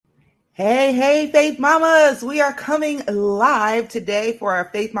Hey, Faith Mamas. We are coming live today for our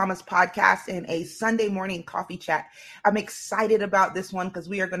Faith Mamas podcast and a Sunday morning coffee chat. I'm excited about this one because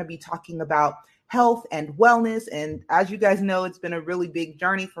we are going to be talking about health and wellness. And as you guys know, it's been a really big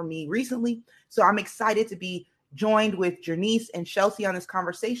journey for me recently. So I'm excited to be joined with Janice and Chelsea on this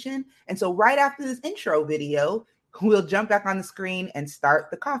conversation. And so right after this intro video, we'll jump back on the screen and start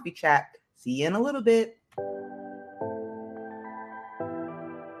the coffee chat. See you in a little bit.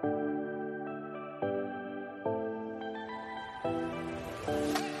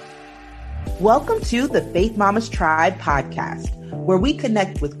 Welcome to the Faith Mamas Tribe podcast, where we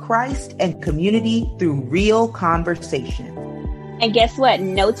connect with Christ and community through real conversation. And guess what?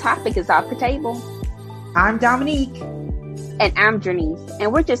 No topic is off the table. I'm Dominique. And I'm Janice.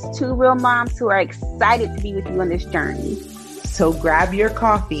 And we're just two real moms who are excited to be with you on this journey. So grab your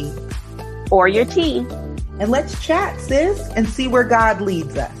coffee. Or your tea. And let's chat, sis, and see where God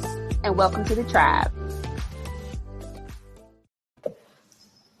leads us. And welcome to the tribe.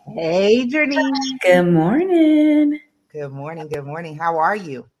 Hey, Janice. Good morning. Good morning. How are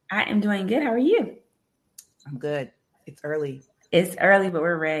you? I am doing good. How are you? I'm good. It's early. It's early, but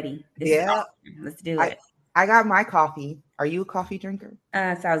we're ready. Yeah. Let's do it. I got my coffee. Are you a coffee drinker? So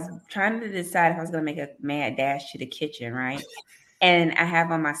I was trying to decide if I was going to make a mad dash to the kitchen, right? And I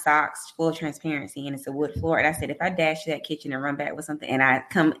have on my socks full of transparency, and it's a wood floor. And I said, if I dash to that kitchen and run back with something, and I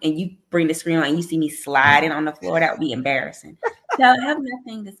come and you bring the screen on and you see me sliding on the floor, that would be embarrassing. So I have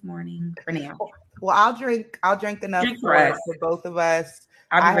nothing this morning for now. Well, I'll drink enough for both of us.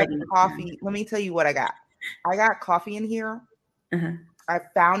 I have coffee. Let me tell you what I got. I got coffee in here. Uh-huh. I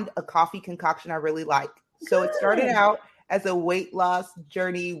found a coffee concoction I really like. So it started out as a weight loss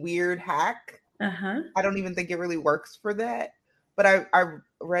journey weird hack. Uh-huh. I don't even think it really works for that. But I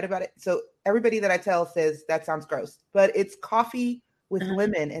read about it. So everybody that I tell says that sounds gross. But it's coffee with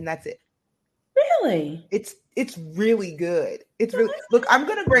lemon, and that's it. Really? It's really good. It's really look. I'm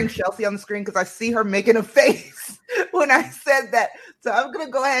gonna bring Chelsea on the screen because I see her making a face when I said that. So I'm gonna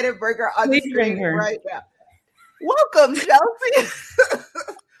go ahead and bring her on the screen right now. Welcome, Chelsea.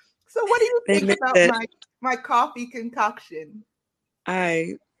 So what do you think about my coffee concoction?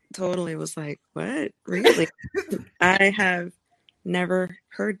 I totally was like, what? Really? I have never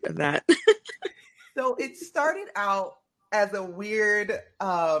heard of that. So it started out as a weird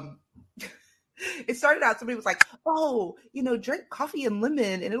it started out, somebody was like, oh, drink coffee and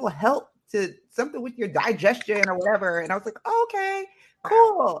lemon and it'll help to something with your digestion or whatever. And I was like, oh, okay,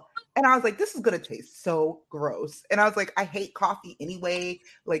 cool. And I was like, this is going to taste so gross. And I was like, I hate coffee anyway.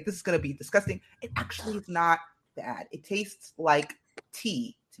 Like, this is going to be disgusting. It actually is not bad. It tastes like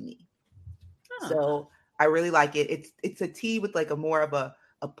tea to me. Huh. So I really like it. It's a tea with like a more of a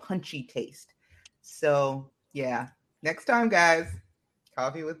punchy taste. So yeah, next time, guys.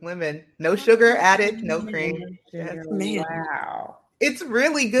 Coffee with lemon. No sugar added, no cream. Yes. Wow. It's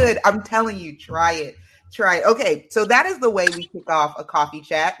really good. I'm telling you, try it. Okay, so that is the way we kick off a coffee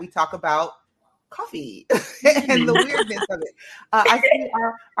chat. We talk about coffee and the weirdness of it. I see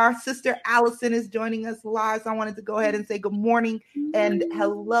our sister Allison is joining us live. So I wanted to go ahead and say good morning and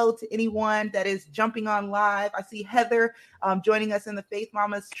hello to anyone that is jumping on live. I see Heather joining us in the Faith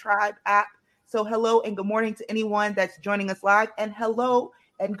Mamas Tribe app. So hello and good morning to anyone that's joining us live, and hello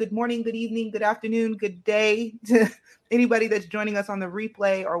and good morning, good evening, good afternoon, good day to anybody that's joining us on the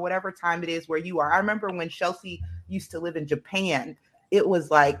replay or whatever time it is where you are. I remember when Chelsea used to live in Japan, it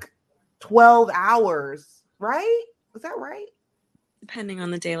was like 12 hours, right? Was that right? Depending on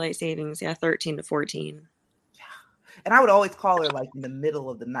the daylight savings, 13 to 14. Yeah. And I would always call her like in the middle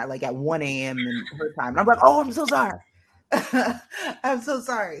of the night, like at 1 a.m. in her time. And I'm like, oh, I'm so sorry. I'm so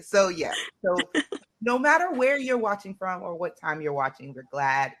sorry. So yeah. So no matter where you're watching from or what time you're watching, we're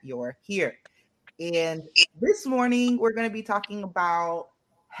glad you're here. And this morning we're going to be talking about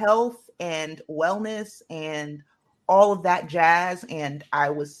health and wellness and all of that jazz. And I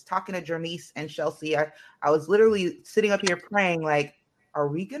was talking to Janice and Chelsea. I was literally sitting up here praying, like, are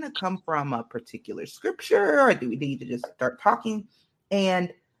we going to come from a particular scripture or do we need to just start talking?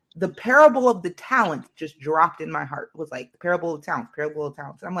 And the parable of the talents just dropped in my heart. It was like the parable of talents.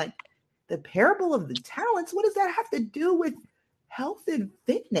 I'm like, the parable of the talents? What does that have to do with health and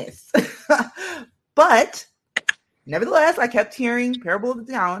fitness? But nevertheless, I kept hearing parable of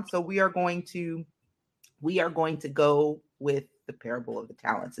the talents. So we are going to go with the parable of the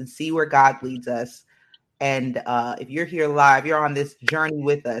talents and see where God leads us. And if you're here live, you're on this journey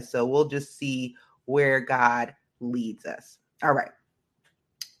with us. So we'll just see where God leads us. All right.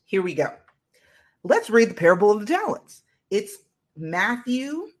 Here we go. Let's read the parable of the talents. It's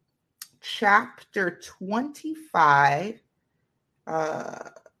Matthew chapter 25,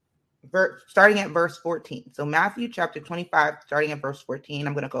 starting at verse 14. So Matthew chapter 25, starting at verse 14.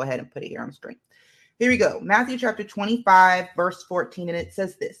 I'm going to go ahead and put it here on the screen. Here we go. Matthew chapter 25, verse 14. And it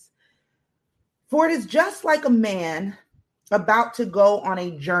says this: "For it is just like a man about to go on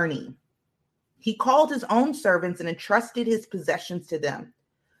a journey. He called his own servants and entrusted his possessions to them.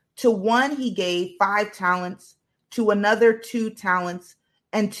 To one he gave 5 talents, to another 2 talents,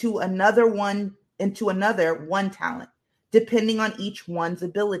 and to another 1 talent, depending on each one's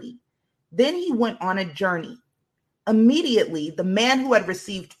ability. Then he went on a journey. Immediately, the man who had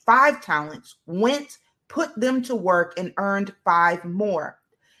received 5 talents went, put them to work, and earned 5 more.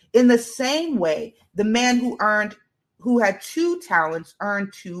 In the same way, the man who had 2 talents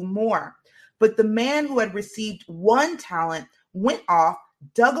earned 2 more. But the man who had received 1 talent went off,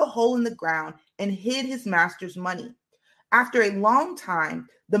 dug a hole in the ground, and hid his master's money. After a long time,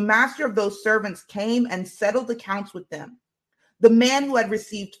 the master of those servants came and settled accounts with them. The man who had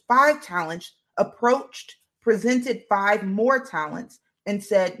received 5 talents approached, presented 5 more talents, and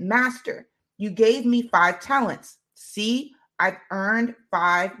said, 'Master, you gave me 5 talents. See, I've earned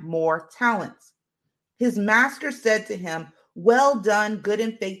 5 more talents.' His master said to him, 'Well done, good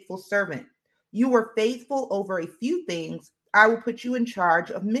and faithful servant. You were faithful over a few things. I will put you in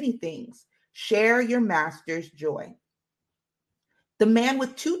charge of many things. Share your master's joy.' The man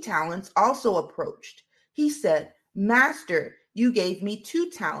with 2 talents also approached. He said, 'Master, you gave me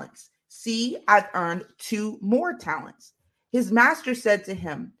 2 talents. See, I've earned 2 more talents.' His master said to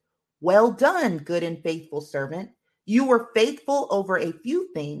him, 'Well done, good and faithful servant. You were faithful over a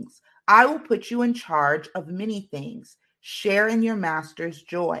few things. I will put you in charge of many things. Share in your master's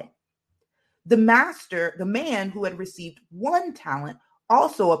joy.' The man who had received 1 talent,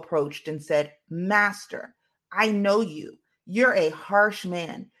 also approached and said, 'Master, I know you. You're a harsh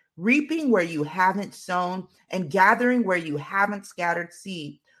man, reaping where you haven't sown and gathering where you haven't scattered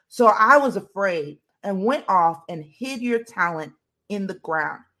seed. So I was afraid and went off and hid your talent in the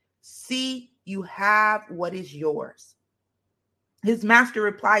ground. See, you have what is yours.' His master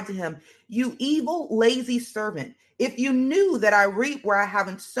replied to him, 'You evil, lazy servant. If you knew that I reap where I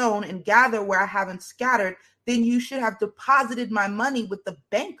haven't sown and gather where I haven't scattered, then you should have deposited my money with the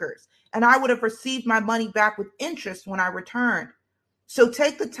bankers, and I would have received my money back with interest when I returned. So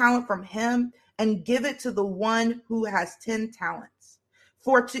take the talent from him and give it to the one who has 10 talents.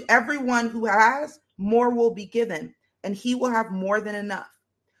 For to everyone who has, more will be given, and he will have more than enough.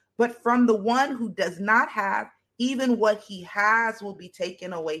 But from the one who does not have, even what he has will be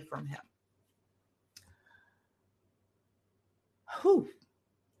taken away from him.'" Whew.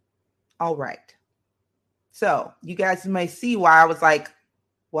 All right. So you guys may see why I was like,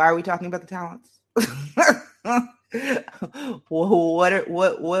 why are we talking about the talents? What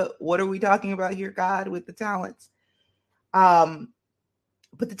are we talking about here, God, with the talents? But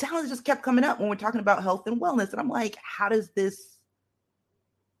the talents just kept coming up when we're talking about health and wellness. And I'm like, how does this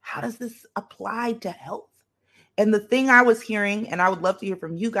apply to health? And the thing I was hearing, and I would love to hear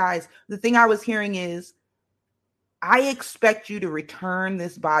from you guys, the thing I was hearing is, I expect you to return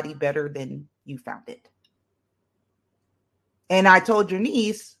this body better than you found it. And I told your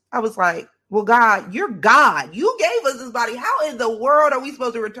niece, I was like, well, God, you're God. You gave us this body. How in the world are we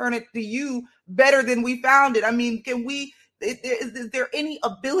supposed to return it to you better than we found it? I mean, is there any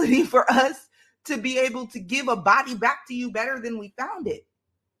ability for us to be able to give a body back to you better than we found it?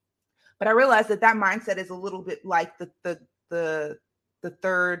 But I realized that mindset is a little bit like the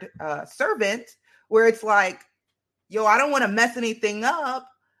third servant, where it's like, yo, I don't want to mess anything up,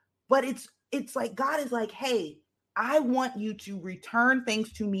 but it's like God is like, hey, I want you to return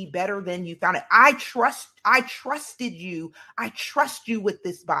things to me better than you found it. I trusted you. I trust you with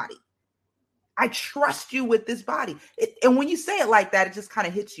this body. I trust you with this body. And when you say it like that, it just kind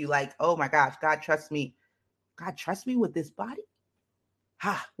of hits you like, oh my gosh, God trusts me. God trusts me with this body.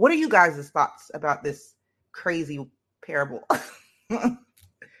 What are you guys' thoughts about this crazy parable?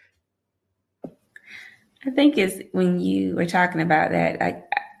 I think it's when you were talking about that,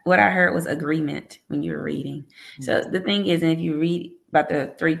 what I heard was agreement when you were reading. Mm-hmm. So the thing is, and if you read about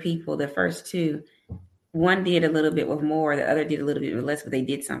the 3 people, the first 2, one did a little bit with more, the other did a little bit with less, but they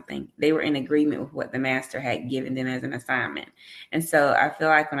did something. They were in agreement with what the master had given them as an assignment. And so I feel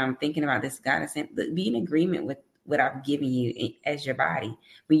like when I'm thinking about this, God is saying, be in agreement with what I've given you as your body.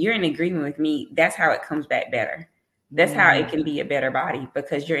 When you're in agreement with me, that's how it comes back better. That's how it can be a better body,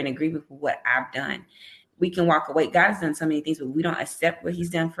 because you're in agreement with what I've done. We can walk away. God has done so many things, but we don't accept what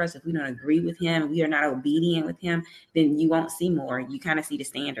he's done for us. If we don't agree with him, we are not obedient with him, then you won't see more. You kind of see the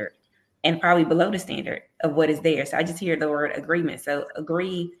standard and probably below the standard of what is there. So I just hear the word agreement. So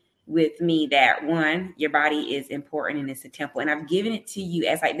agree with me that one, your body is important and it's a temple. And I've given it to you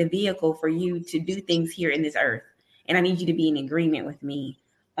as like the vehicle for you to do things here in this earth. And I need you to be in agreement with me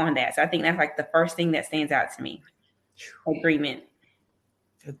on that. So I think that's like the first thing that stands out to me.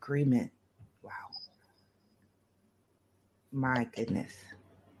 Agreement. Wow. My goodness.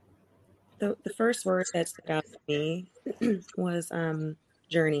 The first word that stood out to me was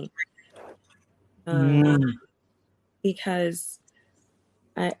journey. Because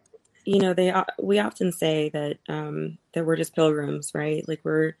we often say that that we're just pilgrims, right? Like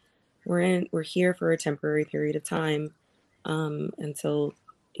we're here for a temporary period of time until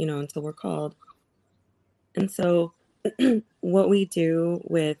we're called. And so what we do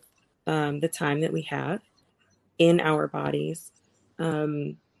with the time that we have in our bodies,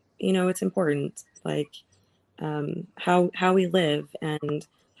 it's important, like how we live and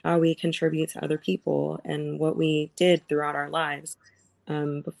how we contribute to other people and what we did throughout our lives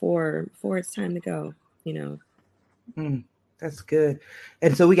before it's time to go, That's good.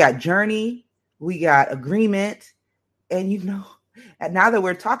 And so we got journey, we got agreement, and and now that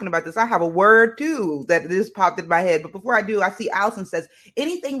we're talking about this, I have a word too that just popped in my head. But before I do, I see Allison says,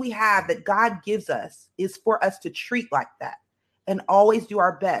 anything we have that God gives us is for us to treat like that and always do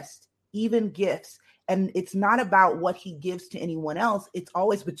our best, even gifts. And it's not about what he gives to anyone else. It's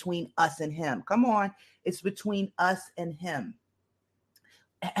always between us and him. Come on. It's between us and him.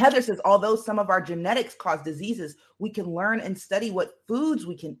 Heather says, although some of our genetics cause diseases, we can learn and study what foods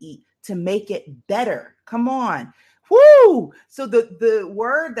we can eat to make it better. Come on. Woo! So the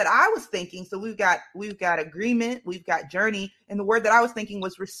word that I was thinking, so we've got agreement, we've got journey, and the word that I was thinking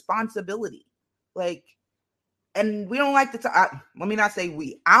was responsibility. And we don't like to talk, let me not say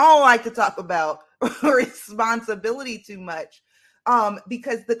we, I don't like to talk about responsibility too much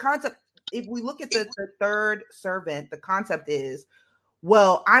because the concept, if we look at the third servant, the concept is,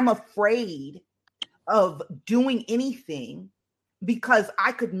 well, I'm afraid of doing anything because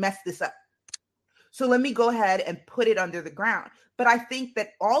I could mess this up. So let me go ahead and put it under the ground. But I think that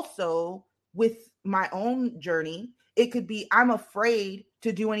also with my own journey, it could be I'm afraid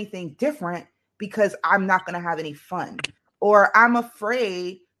to do anything different because I'm not going to have any fun. Or I'm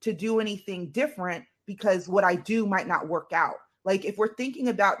afraid to do anything different because what I do might not work out. Like if we're thinking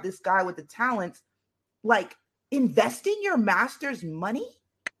about this guy with the talents, like investing your master's money,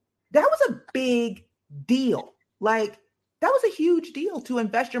 that was a big deal. Like that was a huge deal to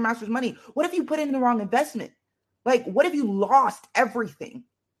invest your master's money. What if you put in the wrong investment? Like, what if you lost everything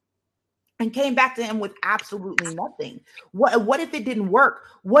and came back to him with absolutely nothing? What if it didn't work?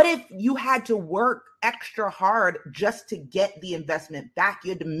 What if you had to work extra hard just to get the investment back?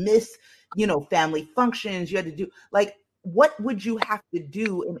 You had to miss, family functions. You had to do what would you have to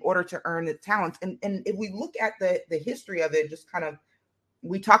do in order to earn the talents? And if we look at the history of it, just kind of,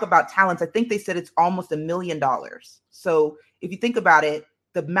 we talk about talents. I think they said it's almost $1 million. So if you think about it,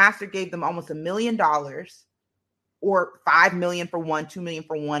 the master gave them almost $1 million, or 5 million for one, 2 million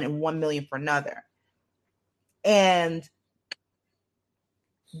for one, and 1 million for another. And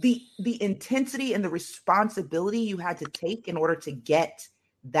the intensity and the responsibility you had to take in order to get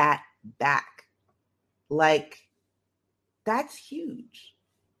that back, that's huge.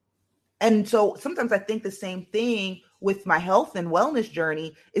 And so sometimes I think the same thing with my health and wellness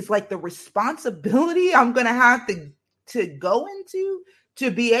journey is like the responsibility I'm going to have to go into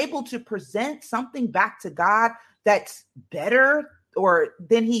to be able to present something back to God that's better or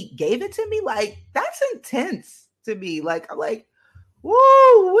than he gave it to me. Like that's intense to me. I'm like,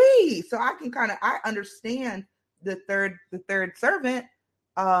 woo wee. So I understand the third servant.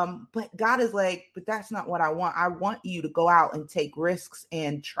 But God is like, but that's not what I want. I want you to go out and take risks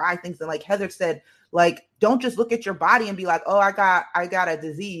and try things. And like Heather said, don't just look at your body and be like, oh, I got a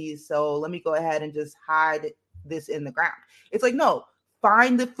disease, so let me go ahead and just hide this in the ground. It's like, no,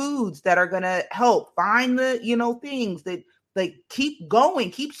 find the foods that are going to help. Find the, things that keep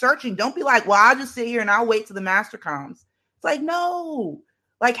going, keep searching. Don't be like, well, I'll just sit here and I'll wait till the master comes. It's like, no,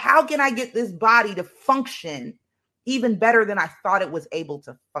 how can I get this body to function even better than I thought it was able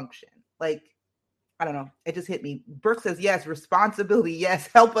to function? I don't know. It just hit me. Brooke says, yes, responsibility. Yes.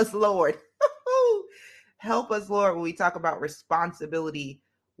 Help us, Lord. Help us, Lord, when we talk about responsibility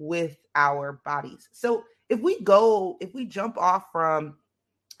with our bodies. So if we jump off from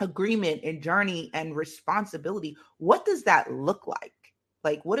agreement and journey and responsibility, what does that look like?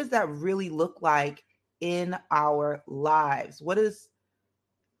 What does that really look like in our lives?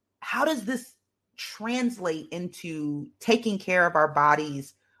 How does this translate into taking care of our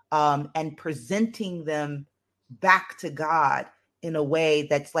bodies and presenting them back to God in a way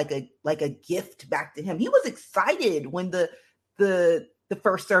that's like a gift back to him? He was excited when the the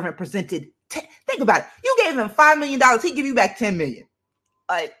first servant presented, think about it. You gave him $5 million. He give you back 10 million.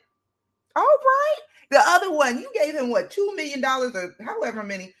 Like, all right. The other one, you gave him what, $2 million or however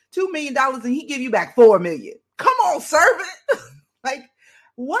many, $2 million, and he give you back 4 million. Come on, servant. Like,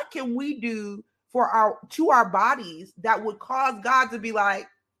 what can we do to our bodies that would cause God to be like,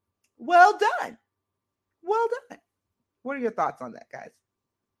 well done. Well done. What are your thoughts on that, guys?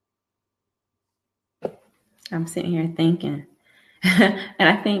 I'm sitting here thinking. And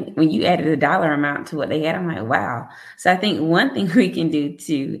I think when you added a dollar amount to what they had, I'm like, wow. So I think one thing we can do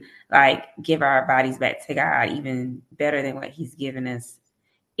to like give our bodies back to God even better than what he's given us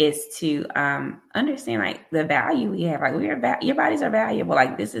is to understand like the value we have. Like your bodies are valuable.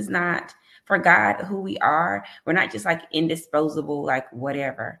 Like this is not for God who we are. We're not just like indisposable, like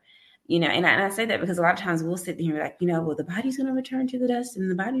whatever. You know, and I say that because a lot of times we'll sit here and be like, you know, well, the body's going to return to the dust and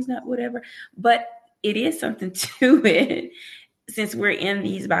the body's not whatever. But it is something to it. Since we're in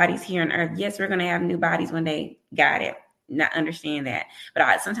these bodies here on earth, yes, we're going to have new bodies when they got it. Not understand that.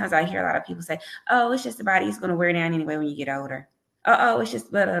 But sometimes I hear a lot of people say, oh, it's just the body is going to wear down anyway when you get older. Oh, it's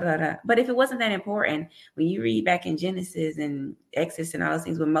just blah, blah, blah, blah. But if it wasn't that important, when you read back in Genesis and Exodus and all those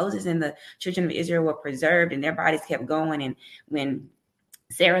things, when Moses and the children of Israel were preserved and their bodies kept going, and when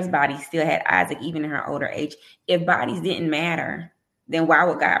Sarah's body still had Isaac, even in her older age, if bodies didn't matter, then why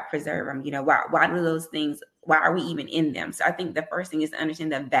would God preserve them? You know, why do those things, why are we even in them? So I think the first thing is to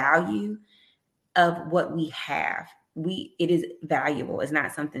understand the value of what we have. It is valuable. It's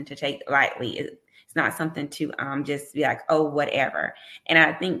not something to take lightly. It's not something to just be like, oh, whatever. And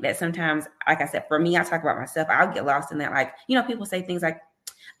I think that sometimes, like I said, for me, I talk about myself, I'll get lost in that. Like, you know, people say things like,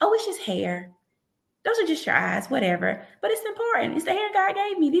 oh, it's just hair. Those are just your eyes, whatever. But it's important. It's the hair God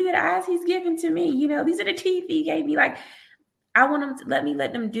gave me. These are the eyes he's given to me. You know, these are the teeth he gave me. Like, I want them to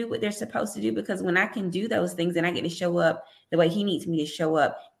let them do what they're supposed to do, because when I can do those things, then I get to show up the way he needs me to show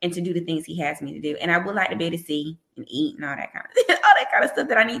up and to do the things he has me to do. And I would like to be able to see and eat and all that kind of stuff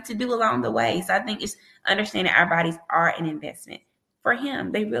that I need to do along the way. So I think it's understanding our bodies are an investment for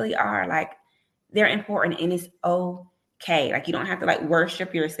him. They really are. Like, they're important, and it's okay. Like, you don't have to like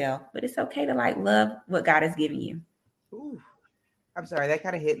worship yourself, but it's okay to like love what God has given you. Ooh, I'm sorry. That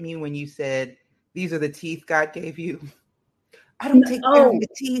kind of hit me when you said, these are the teeth God gave you. I don't take care of the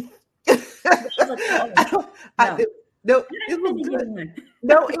teeth. No, it was good.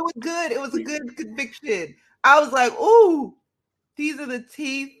 No, it was good. It was a good conviction. I was like, ooh, these are the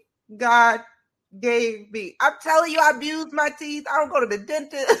teeth God gave me. I'm telling you, I abuse my teeth. I don't go to the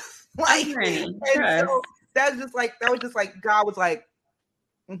dentist. Like, and so that was just like God was like,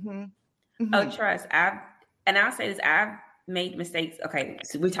 Oh, trust. I'll say this, I've made mistakes. Okay,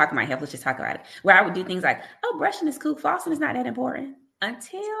 so we're talking about health. Let's just talk about it. Where I would do things like, oh, brushing is cool. Flossing is not that important.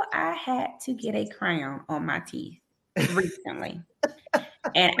 Until I had to get a crown on my teeth recently.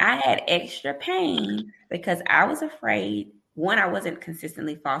 And I had extra pain because I was afraid. One, I wasn't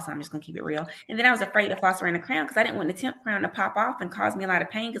consistently flossing. I'm just going to keep it real. And then I was afraid to floss around the crown because I didn't want the temp crown to pop off and cause me a lot of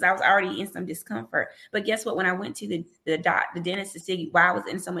pain because I was already in some discomfort. But guess what? When I went to the dentist to see why I was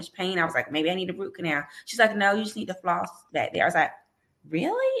in so much pain, I was like, maybe I need a root canal. She's like, no, you just need to floss back there. I was like,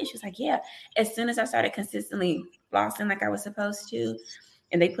 really? And she was like, yeah. As soon as I started consistently flossing like I was supposed to,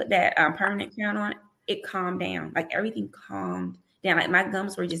 and they put that permanent crown on, it calmed down. Like, everything calmed down. Like, my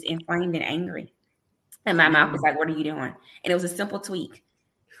gums were just inflamed and angry. And my mouth was like, what are you doing? And it was a simple tweak.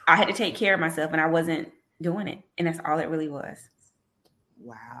 I had to take care of myself, and I wasn't doing it. And that's all it really was.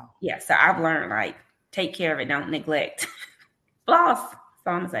 Wow. Yeah. So I've learned, like, take care of it. Don't neglect. Floss. That's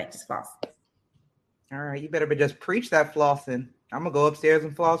all I'm going to say. Just floss. All right. You better just preach that flossing. I'm going to go upstairs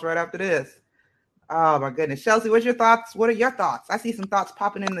and floss right after this. Oh, my goodness. Chelsea, what's your thoughts? What are your thoughts? I see some thoughts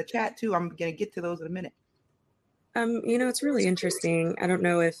popping in the chat, too. I'm going to get to those in a minute. You know, it's really interesting. I don't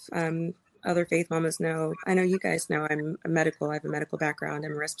know if other faith mamas know. I know you guys know I have a medical background.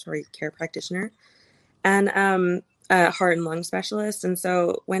 I'm a respiratory care practitioner and a heart and lung specialist. And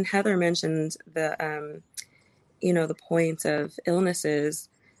so when Heather mentioned the, the points of illnesses,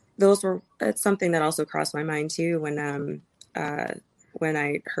 it's something that also crossed my mind too when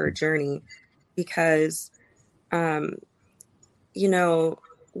I heard Journey, because,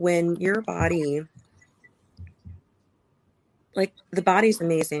 when your body, like, the body's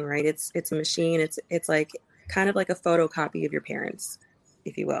amazing, right? It's a machine. It's like kind of like a photocopy of your parents,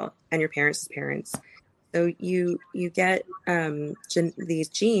 if you will, and your parents' parents. So you get these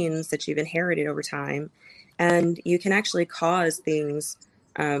genes that you've inherited over time, and you can actually cause things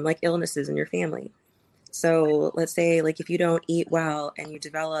like illnesses in your family. So let's say, like, if you don't eat well and you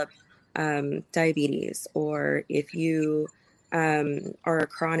develop diabetes, or if you are a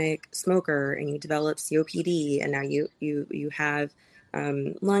chronic smoker and you develop COPD, and now you have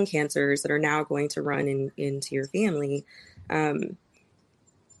lung cancers that are now going to run into your family.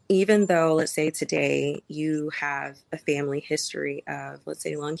 Even though, let's say today you have a family history of, let's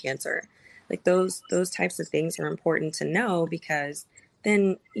say, lung cancer, like those types of things are important to know, because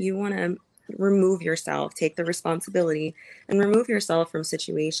then you want to remove yourself, take the responsibility and remove yourself from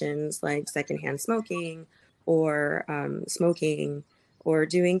situations like secondhand smoking or smoking or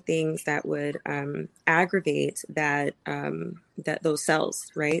doing things that would aggravate that those cells,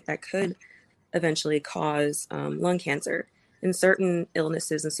 right? That could eventually cause lung cancer. In certain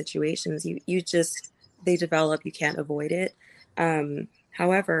illnesses and situations, they develop, you can't avoid it.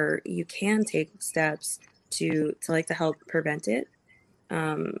 However, you can take steps to help prevent it.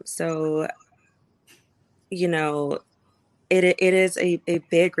 So, you know, it is a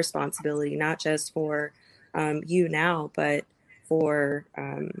big responsibility, not just for you now, but for,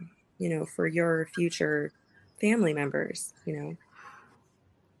 for your future family members,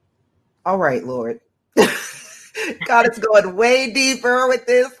 All right, Lord. God, it's going way deeper with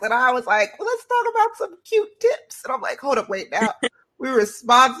this. And I was like, well, let's talk about some cute tips. And I'm like, hold up, wait now. We're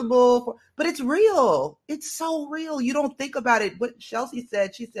responsible for, but it's real. It's so real. You don't think about it. What Chelsea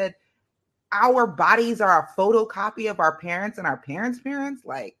said, she said, our bodies are a photocopy of our parents and our parents' parents.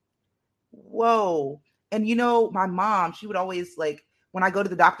 Like, whoa. And my mom, she would always, like, when I go to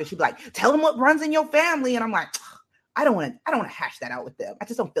the doctor, she'd be like, tell them what runs in your family. And I'm like, I don't want to hash that out with them. I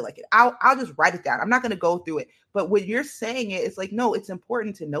just don't feel like it. I'll just write it down. I'm not going to go through it. But when you're saying it, it's like, no, it's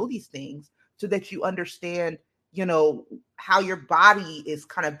important to know these things so that you understand, how your body is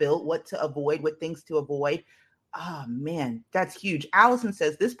kind of built, what to avoid, what things to avoid. Oh man, that's huge. Allison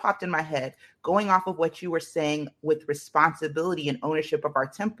says, this popped in my head, going off of what you were saying with responsibility and ownership of our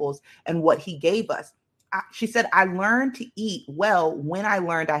temples and what he gave us. She said, I learned to eat well when I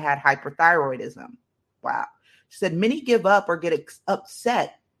learned I had hyperthyroidism. Wow. She said, many give up or get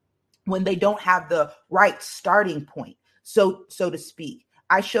upset when they don't have the right starting point, so to speak.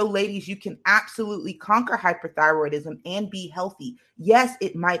 I show ladies you can absolutely conquer hyperthyroidism and be healthy. Yes,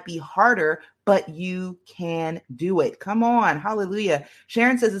 it might be harder, but you can do it. Come on. Hallelujah.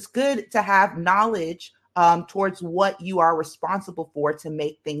 Sharon says it's good to have knowledge towards what you are responsible for to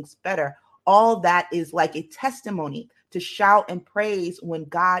make things better. All that is like a testimony to shout and praise when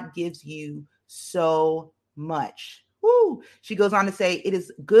God gives you so much. Woo. She goes on to say, it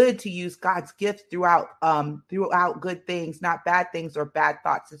is good to use God's gift throughout good things, not bad things or bad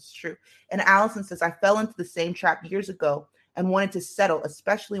thoughts. It's true. And Allison says, I fell into the same trap years ago and wanted to settle,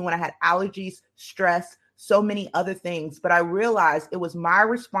 especially when I had allergies, stress, so many other things. But I realized it was my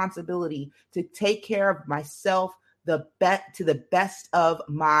responsibility to take care of myself to the best of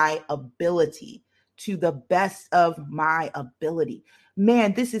my ability.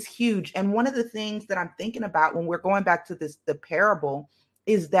 Man, this is huge. And one of the things that I'm thinking about when we're going back to the parable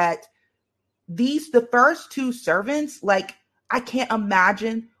is that the first two servants, like, I can't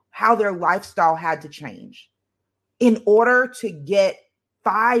imagine how their lifestyle had to change in order to get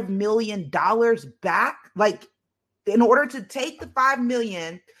 $5 million back. Like, in order to take the $5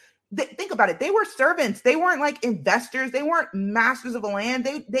 million, think about it. They were servants. They weren't like investors. They weren't masters of a land.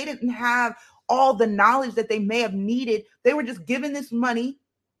 They didn't have all the knowledge that they may have needed. They were just given this money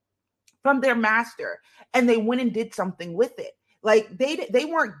from their master and they went and did something with it. Like they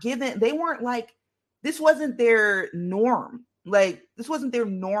weren't like, this wasn't their norm. Like, this wasn't their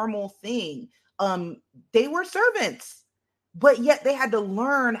normal thing. They were servants, but yet they had to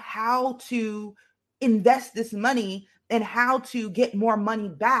learn how to invest this money and how to get more money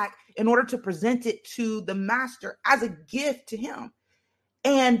back in order to present it to the master as a gift to him.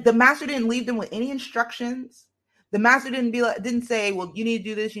 And the master didn't leave them with any instructions. The master didn't say, well, you need to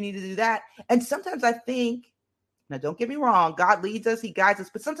do this, you need to do that. And sometimes I think, now don't get me wrong, God leads us, he guides us,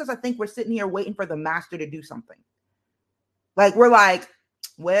 but sometimes I think we're sitting here waiting for the master to do something. Like, we're like,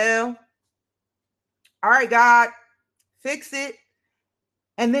 well, all right, God, fix it.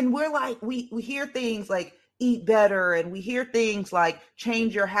 And then we're like, we hear things like eat better, and we hear things like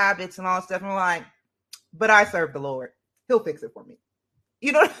change your habits and all that stuff. And we're like, but I serve the Lord. He'll fix it for me.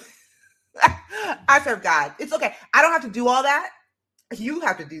 I serve God. It's okay. I don't have to do all that. You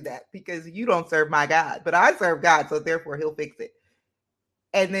have to do that because you don't serve my God, but I serve God. So therefore he'll fix it.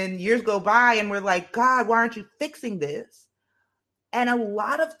 And then years go by and we're like, God, why aren't you fixing this? And a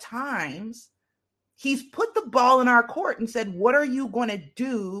lot of times he's put the ball in our court and said, what are you going to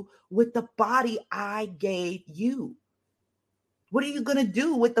do with the body I gave you? What are you going to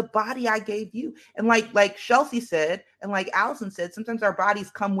do with the body I gave you? And like Chelsea said, and like Allison said, sometimes our bodies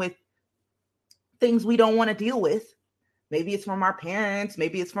come with things we don't want to deal with. Maybe it's from our parents.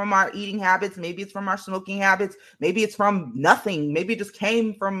 Maybe it's from our eating habits. Maybe it's from our smoking habits. Maybe it's from nothing. Maybe it just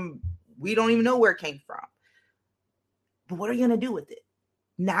came from, we don't even know where it came from. But what are you going to do with it?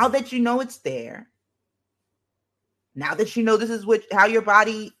 Now that you know it's there, now that you know this is how your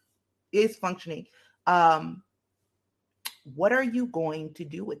body is functioning, what are you going to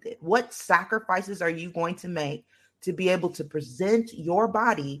do with it? What sacrifices are you going to make to be able to present your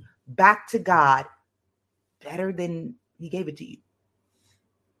body back to God better than He gave it to you?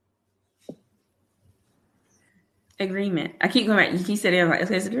 Agreement. I keep going back. You keep saying like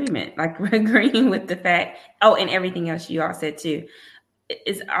it's agreement. Like we're agreeing with the fact. Oh, and everything else you all said too.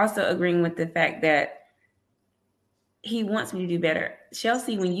 It's also agreeing with the fact that He wants me to do better.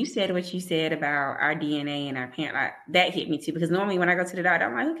 Chelsea, when you said what you said about our DNA and our parent, like, that hit me too. Because normally when I go to the doctor,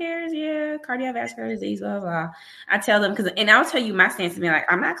 I'm like, who cares? Yeah, cardiovascular disease, blah, blah. I tell them, and I'll tell you my stance to be like,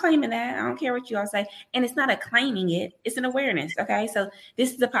 I'm not claiming that. I don't care what you all say. And it's not a claiming it. It's an awareness. Okay. So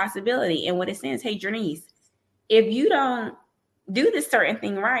this is a possibility. And what it says, hey, Janice, if you don't do this certain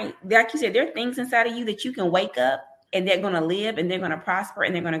thing right, like you said, there are things inside of you that you can wake up and they're going to live and they're going to prosper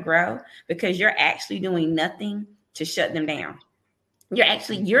and they're going to grow because you're actually doing nothing to shut them down.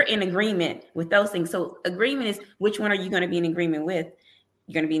 You're in agreement with those things. So agreement is, which one are you going to be in agreement with?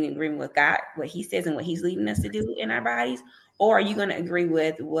 You're going to be in agreement with God, what He says and what He's leading us to do in our bodies? Or are you going to agree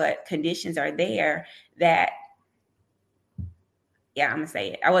with what conditions are there that, I'm going to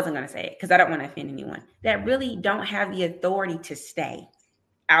say it. I wasn't going to say it because I don't want to offend anyone, that really don't have the authority to stay.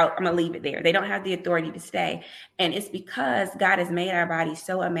 I'm going to leave it there. They don't have the authority to stay. And it's because God has made our bodies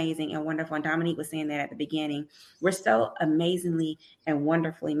so amazing and wonderful. And Dominique was saying that at the beginning. We're so amazingly and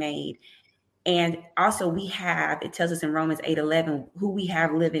wonderfully made. And also it tells us in Romans 8:11, who we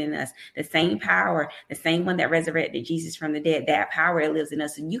have living in us, the same power, the same one that resurrected Jesus from the dead, that power that lives in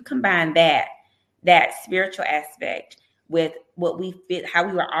us. And you combine that spiritual aspect with how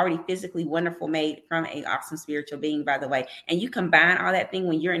we were already physically wonderful, made from an awesome spiritual being, by the way. And you combine all that thing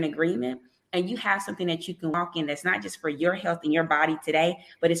when you're in agreement and you have something that you can walk in that's not just for your health and your body today,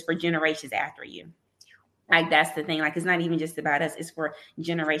 but it's for generations after you. Like, that's the thing. Like, it's not even just about us. It's for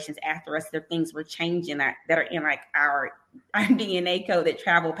generations after us. There are things we're changing that are in like our DNA code that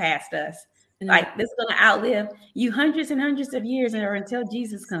travel past us. Like, this is going to outlive you hundreds and hundreds of years or until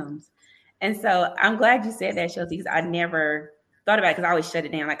Jesus comes. And so I'm glad you said that, Chelsea, because I never thought about it because I always shut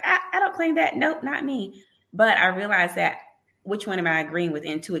it down. Like, I don't claim that. Nope, not me. But I realized that which one am I agreeing with?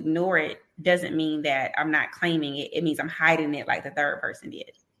 And to ignore it doesn't mean that I'm not claiming it. It means I'm hiding it like the third person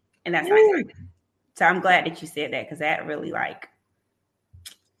did. And that's not good. So I'm glad that you said that because that really, like,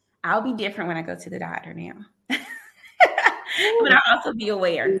 I'll be different when I go to the doctor now. But I'll also be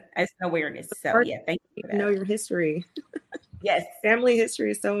aware. It's awareness. So yeah, thank you for that. Know your history. Yes. Family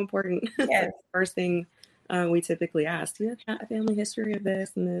history is so important. Yes. Like first thing we typically ask, do you have a family history of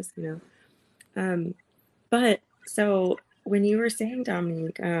this and this, But so when you were saying,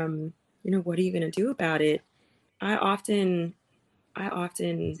 Dominique, what are you going to do about it? I often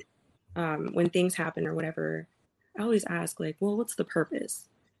when things happen or whatever, I always ask, like, well, what's the purpose?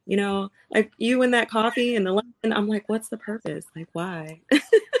 Like you and that coffee and the lemon, I'm like, what's the purpose? Like, why?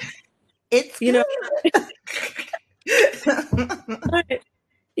 It's But,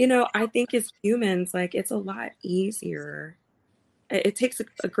 I think as humans, like, it's a lot easier. It takes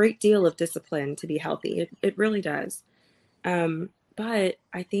a great deal of discipline to be healthy. It really does. But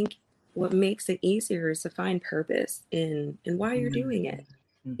I think what makes it easier is to find purpose in why you're doing it.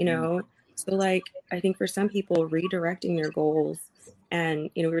 So like, I think for some people, redirecting their goals, and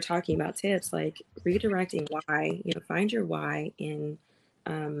we were talking about tips, like redirecting why, find your why and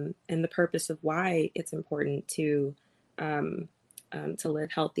the purpose of why it's important to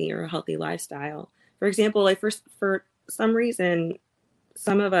live healthy or a healthy lifestyle. For example, like for some reason,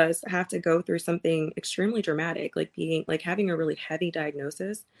 some of us have to go through something extremely dramatic, like having a really heavy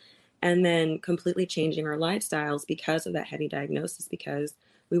diagnosis and then completely changing our lifestyles because of that heavy diagnosis, because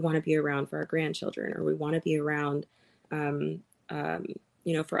we want to be around for our grandchildren, or we want to be around,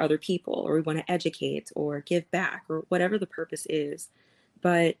 for other people, or we want to educate or give back, or whatever the purpose is.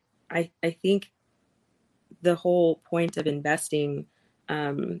 But I think the whole point of investing,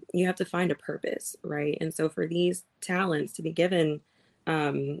 you have to find a purpose, right? And so for these talents to be given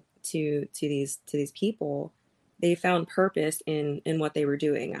to these people, they found purpose in what they were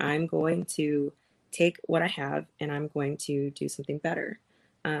doing. I'm going to take what I have and I'm going to do something better.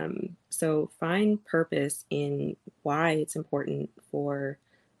 So find purpose in why it's important for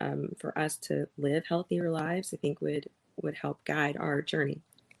us to live healthier lives. I think would help guide our journey.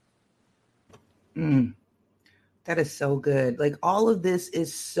 That is so good. Like, all of this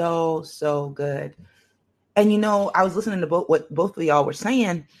is so, so good. And, I was listening to what both of y'all were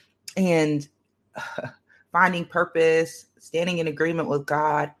saying, and finding purpose, standing in agreement with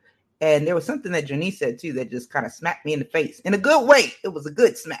God. And there was something that Janice said too that just kind of smacked me in the face in a good way. It was a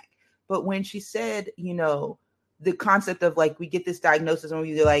good smack. But when she said, the concept of like, we get this diagnosis and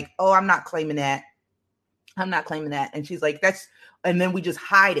we're like, oh, I'm not claiming that. I'm not claiming that. And she's like, and then we just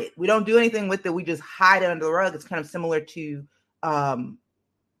hide it. We don't do anything with it. We just hide it under the rug. It's kind of similar to,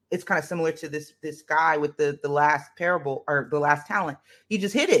 this guy with the last parable or the last talent. He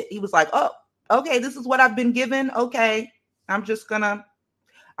just hid it. He was like, oh, okay, this is what I've been given. Okay. I'm going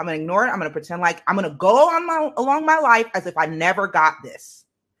to ignore it. I'm going to pretend like I'm going to go along my life as if I never got this.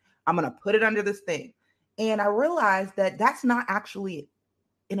 I'm going to put it under this thing. And I realized that that's not actually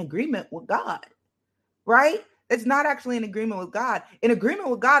in agreement with God, right? It's not actually in agreement with God. In agreement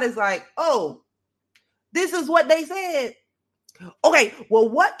with God is like, oh, this is what they said. Okay, well,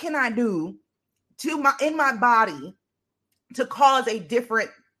 what can I do in my body to cause a different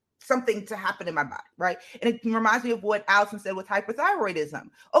something to happen in my body, right? And it reminds me of what Allison said with hypothyroidism.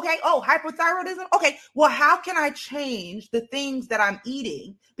 Okay, hypothyroidism. Okay, well, how can I change the things that I'm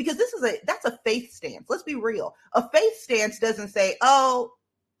eating? Because that's a faith stance. Let's be real. A faith stance doesn't say, oh,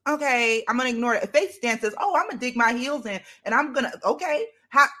 okay, I'm gonna ignore it. A faith stance says, oh, I'm gonna dig my heels in, and I'm gonna, okay,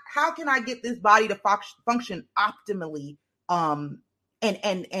 how can I get this body to function optimally, and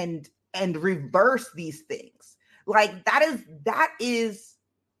reverse these things? Like that is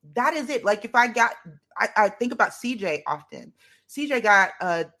it. Like if I think about CJ often. CJ got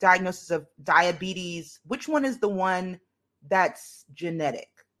a diagnosis of diabetes. Which one is the one that's genetic?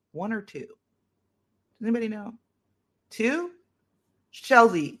 1 or 2? Does anybody know? 2?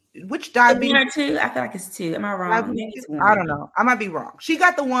 Chelsea, which diabetes? 1 or 2? I feel like it's 2. Am I wrong? Maybe it's 1. I don't know. I might be wrong. She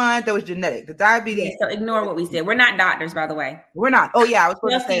got the one that was genetic, the diabetes. Yeah, so ignore what we said. We're not doctors, by the way. We're not. Oh yeah, I was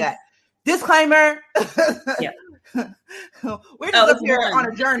supposed to say that. Disclaimer. Yeah. We're just up here on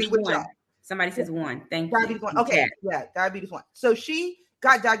a journey with y'all. Somebody says 1. Thank diabetes you. 1. Okay. Yeah, diabetes 1. So she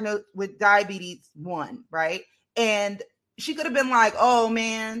got diagnosed with diabetes 1, right? And she could have been like, oh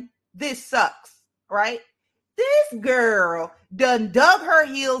man, this sucks, right? This girl done dug her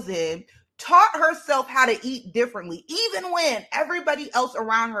heels in, taught herself how to eat differently, even when everybody else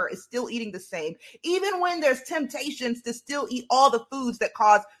around her is still eating the same, even when there's temptations to still eat all the foods that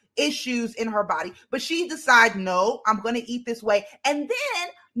cause issues in her body. But she decided, no, I'm going to eat this way. And then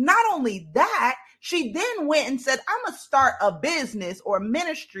not only that, she then went and said, I'm going to start a business or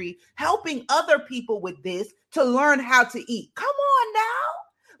ministry helping other people with this to learn how to eat. Come on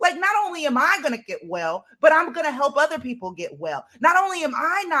now. Like, not only am I going to get well, but I'm going to help other people get well. Not only am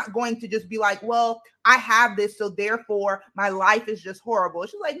I not going to just be like, well, I have this, so therefore my life is just horrible.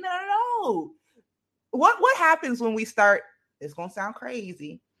 She's like, no. What happens when we start, it's going to sound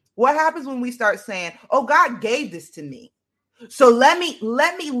crazy. What happens when we start saying, oh, God gave this to me, so let me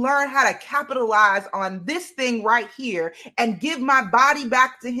learn how to capitalize on this thing right here and give my body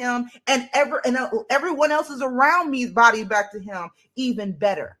back to him and everyone else's around me's body back to him even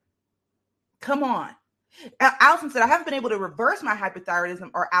better. Come on. Allison said, I haven't been able to reverse my hypothyroidism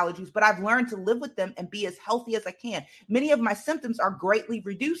or allergies, but I've learned to live with them and be as healthy as I can. Many of my symptoms are greatly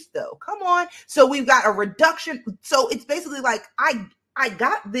reduced though. Come on. So we've got a reduction. So it's basically like, I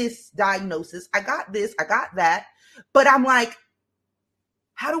got this diagnosis. I got this, I got that. But I'm like,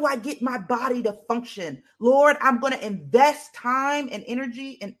 how do I get my body to function? Lord, I'm going to invest time and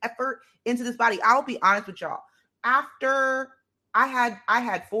energy and effort into this body. I'll be honest with y'all. After I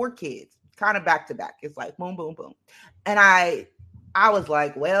had 4 kids, kind of back to back. It's like boom, boom, boom. And I was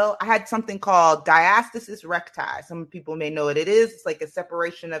like, well, I had something called diastasis recti. Some people may know what it is. It's like a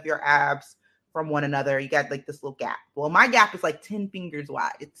separation of your abs from one another. You got like this little gap. Well, my gap is like 10 fingers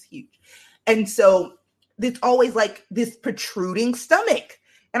wide. It's huge. And so it's always like this protruding stomach.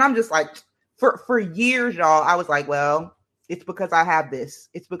 And I'm just like, for years, y'all, I was like, well, it's because I have this.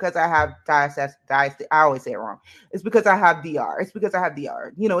 It's because I have diastasis. I always say it wrong. It's because I have DR. It's because I have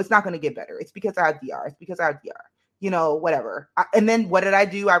DR. It's not going to get better. It's because I have DR. It's because I have DR. Whatever. And then what did I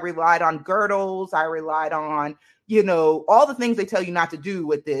do? I relied on girdles. I relied on, all the things they tell you not to do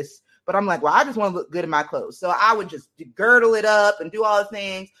with this. But I'm like, well, I just want to look good in my clothes. So I would just girdle it up and do all the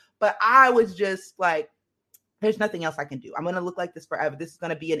things. But I was just like, there's nothing else I can do. I'm going to look like this forever. This is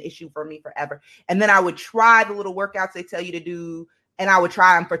going to be an issue for me forever. And then I would try the little workouts they tell you to do. And I would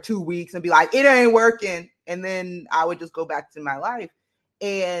try them for 2 weeks and be like, it ain't working. And then I would just go back to my life.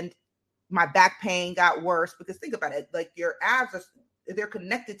 And my back pain got worse because think about it. Like your abs, they're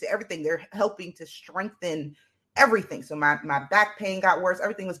connected to everything. They're helping to strengthen everything. So my back pain got worse.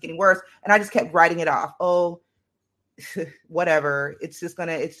 Everything was getting worse. And I just kept writing it off. Oh, whatever. It's just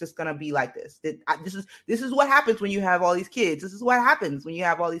gonna be like this. This is what happens when you have all these kids. This is what happens when you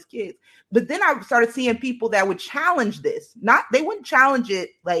have all these kids. But then I started seeing people that would challenge this. They wouldn't challenge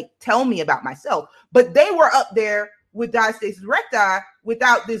it like tell me about myself, but they were up there with diastasis recti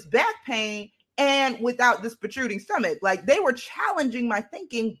without this back pain and without this protruding stomach. Like they were challenging my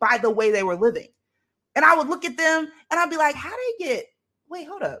thinking by the way they were living. And I would look at them and I'd be like, wait,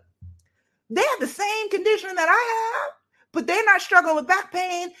 hold up. They have the same condition that I have, but they're not struggling with back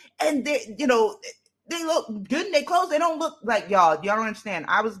pain. And they look good in their clothes. They don't look like y'all don't understand.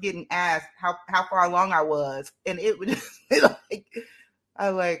 I was getting asked how far along I was. And it was like,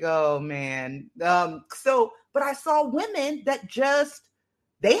 I'm like, oh man. But I saw women that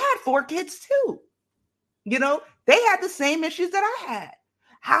they had 4 kids too. They had the same issues that I had.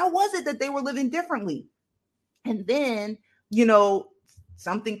 How was it that they were living differently? And then,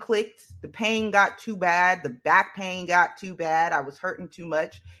 something clicked. The pain got too bad. The back pain got too bad. I was hurting too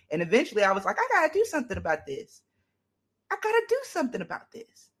much. And eventually I was like, I got to do something about this.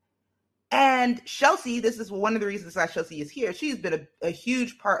 And Chelsea, this is one of the reasons why Chelsea is here. She's been a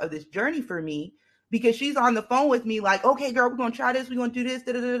huge part of this journey for me because she's on the phone with me like, okay, girl, we're going to try this. We're going to do this.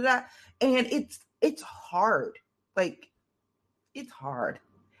 Da, da, da, da. And it's hard. Like, it's hard.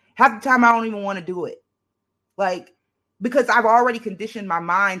 Half the time I don't even want to do it. Like, because I've already conditioned my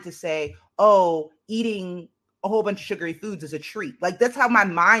mind to say, oh, eating a whole bunch of sugary foods is a treat. Like that's how my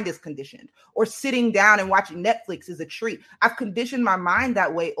mind is conditioned. Or sitting down and watching Netflix is a treat. I've conditioned my mind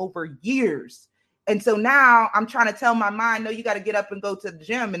that way over years. And so now I'm trying to tell my mind, no, you got to get up and go to the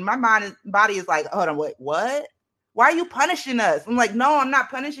gym. And my body is like, hold on, wait, what? Why are you punishing us? I'm like, no, I'm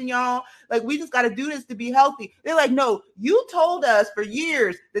not punishing y'all. Like, we just got to do this to be healthy. They're like, no, you told us for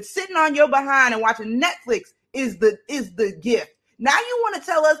years that sitting on your behind and watching Netflix is the gift. Now you want to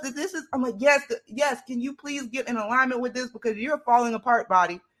tell us that this is, I'm like, yes. Can you please get in alignment with this? Because you're falling apart,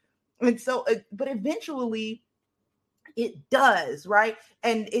 body. And so, but eventually it does, right?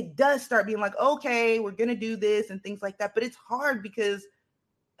 And it does start being like, okay, we're going to do this and things like that. But it's hard because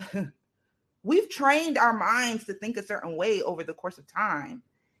we've trained our minds to think a certain way over the course of time.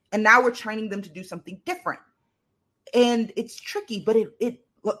 And now we're training them to do something different. And it's tricky, but it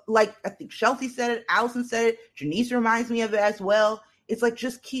like I think Chelsea said it, Allison said it, Janice reminds me of it as well. It's like,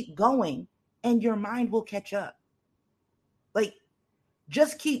 just keep going and your mind will catch up. Like,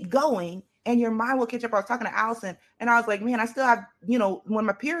 just keep going and your mind will catch up. I was talking to Allison and I was like, man, I still have, when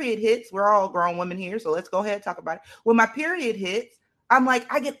my period hits, we're all grown women here, so let's go ahead and talk about it. When my period hits, I'm like,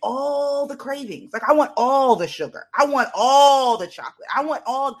 I get all the cravings. Like, I want all the sugar. I want all the chocolate.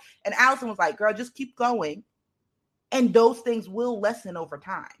 And Allison was like, girl, just keep going. And those things will lessen over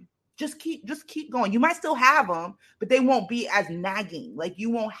time. Just keep going. You might still have them, but they won't be as nagging. Like, you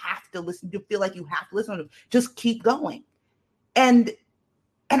won't have to feel like you have to listen to them. Just keep going. And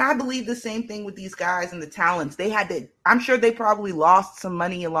I believe the same thing with these guys and the talents. I'm sure they probably lost some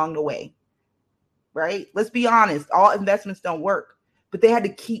money along the way, right? Let's be honest. All investments don't work, but they had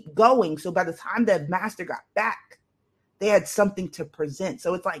to keep going. So by the time the master got back, they had something to present.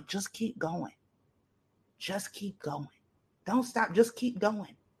 So it's like, just keep going. Just keep going. Don't stop. Just keep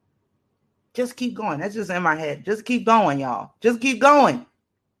going. Just keep going. That's just in my head. Just keep going, y'all. Just keep going.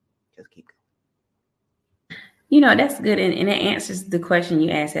 Just keep going. That's good. And it answers the question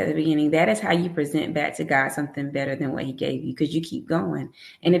you asked at the beginning. That is how you present back to God something better than what he gave you, because you keep going.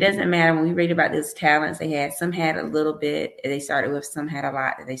 And it doesn't matter when we read about those talents they had. Some had a little bit they started with. Some had a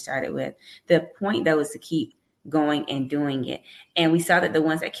lot that they started with. The point, though, is to keep going and doing it. And we saw that the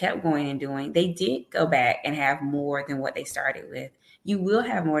ones that kept going and doing, they did go back and have more than what they started with. You will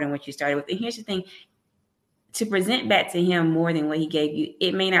have more than what you started with. And here's the thing, to present back to him more than what he gave you,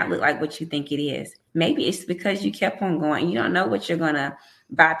 it may not look like what you think it is. Maybe it's because you kept on going. You don't know what you're going to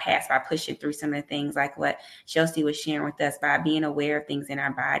bypass by pushing through some of the things, like what Chelsea was sharing with us, by being aware of things in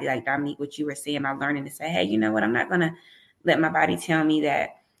our body. Like Dominique, what you were saying, by learning to say, hey, you know what? I'm not going to let my body tell me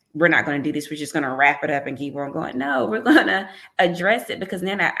that we're not going to do this. We're just going to wrap it up and keep on going. No, we're going to address it, because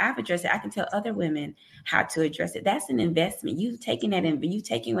then I've addressed it. I can tell other women how to address it. That's an investment. You've taken that in, you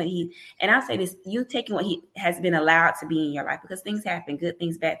taking what and I'll say this, you taking what he has been allowed to be in your life, because things happen, good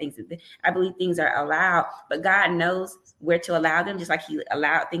things, bad things. I believe things are allowed, but God knows where to allow them, just like he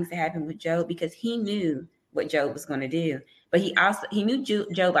allowed things to happen with Job, because he knew what Job was going to do. But he knew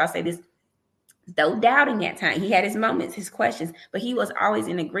Job, I'll say this, though doubting at times, he had his moments, his questions, but he was always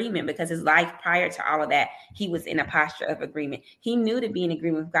in agreement, because his life prior to all of that, he was in a posture of agreement. He knew to be in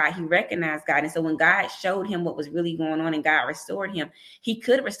agreement with God. He recognized God. And so when God showed him what was really going on and God restored him, he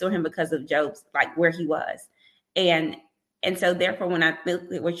could restore him because of Job's, like, where he was. And so therefore, when I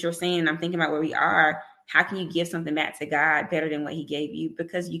look at what you're saying, I'm thinking about where we are. how can you give something back to God better than what he gave you?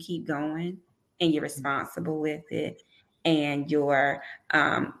 Because you keep going and you're responsible with it. And your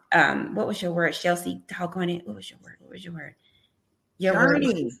what was your word? Chelsea, talk on it. What was your word? Your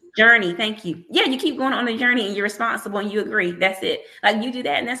journey. Thank you. Yeah, you keep going on the journey and you're responsible and you agree. That's it. Like you do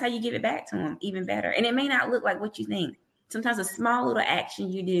that and that's how you give it back to them even better. And it may not look like what you think. Sometimes a small little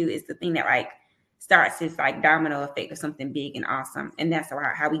action you do is the thing that like starts this like domino effect of something big and awesome. And that's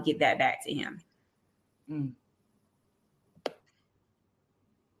how we give that back to him.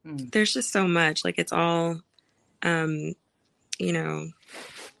 There's just so much. Like it's all, you know,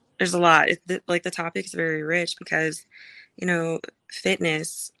 there's a lot. Like the topic is very rich because, you know,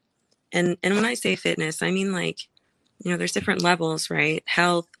 fitness, and when I say fitness, I mean like, you know, there's different levels, right?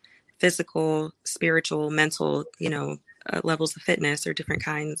 Health, physical, spiritual, mental, you know, levels of fitness or different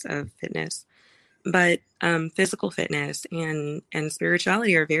kinds of fitness. But physical fitness and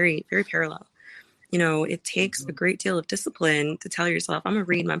spirituality are very, very parallel. You know, it takes a great deal of discipline to tell yourself, I'm going to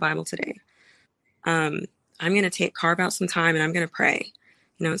read my Bible today. I'm going to carve out some time and I'm going to pray.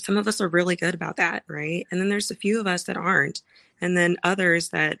 You know, some of us are really good about that, right? And then there's a few of us that aren't. And then others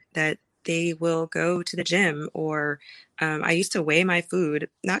that they will go to the gym or I used to weigh my food,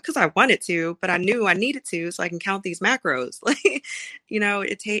 not because I wanted to, but I knew I needed to so I can count these macros. Like, you know,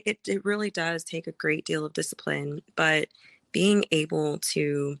 it really does take a great deal of discipline, but being able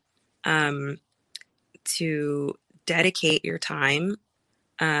to dedicate your time,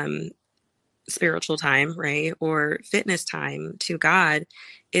 spiritual time, right, or fitness time to God,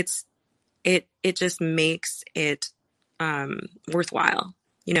 it just makes it worthwhile,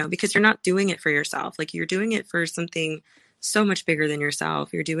 you know, because you're not doing it for yourself. Like you're doing it for something so much bigger than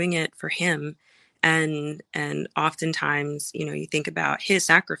yourself. You're doing it for him. And oftentimes, you know, you think about his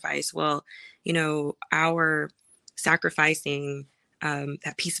sacrifice. Well, you know, our sacrificing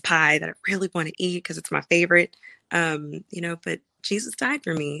that piece of pie that I really want to eat because it's my favorite, you know, but Jesus died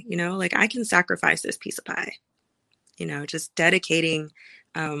for me, you know, like I can sacrifice this piece of pie, you know, just dedicating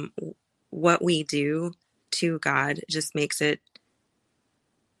what we do to God just makes it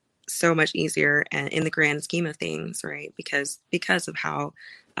so much easier and in the grand scheme of things, right? Because of how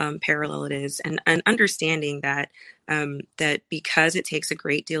parallel it is, and understanding that that because it takes a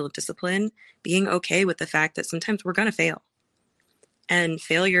great deal of discipline, being okay with the fact that sometimes we're going to fail, and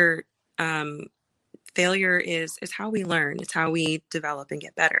failure is how we learn. It's how we develop and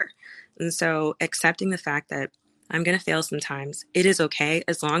get better. And so accepting the fact that I'm going to fail sometimes, it is okay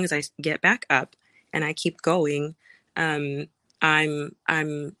as long as I get back up and I keep going. I'm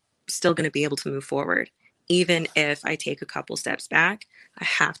still going to be able to move forward. Even if I take a couple steps back, I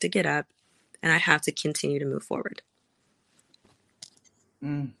have to get up and I have to continue to move forward.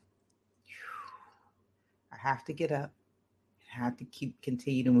 I have to get up. I have to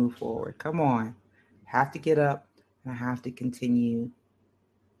continue to move forward. Come on. I have to get up and I have to continue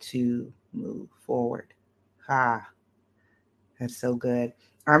to move forward. That's so good.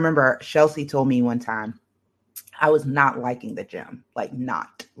 I remember Chelsea told me one time I was not liking the gym.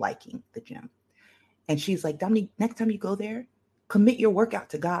 And she's like, Dominique, next time you go there, commit your workout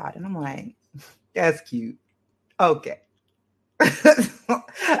to God. And I'm like, that's cute. Okay.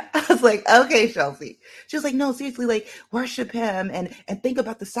 I was like, okay, Chelsea. She was like, no, seriously, like worship him and think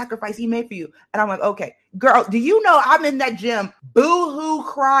about the sacrifice he made for you. And I'm like, okay, girl, do you know I'm in that gym boo-hoo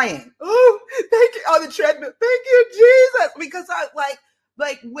crying? Oh, thank you on the treadmill. Thank you, Jesus. Because I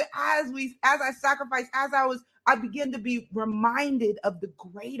as I sacrificed, I began to be reminded of the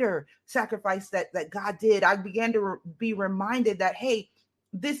greater sacrifice that God did. I began to be reminded that, hey,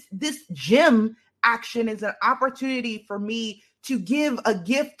 this gym action is an opportunity for me to give a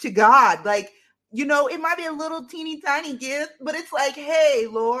gift to God. Like, you know, it might be a little teeny tiny gift, but it's like, hey,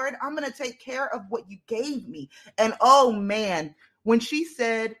 Lord, I'm going to take care of what you gave me. And oh man, when she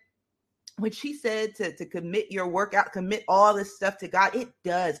said to commit your workout, commit all this stuff to God, it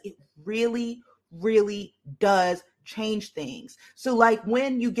really, really does change things. So like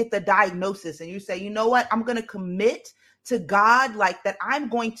when you get the diagnosis and you say, you know what, I'm going to commit to God, like that I'm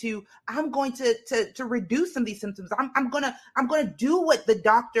going to reduce some of these symptoms. I'm going to do what the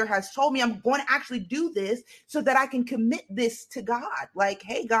doctor has told me. I'm going to actually do this so that I can commit this to God. Like,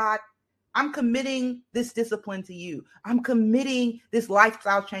 hey, God, I'm committing this discipline to you. I'm committing this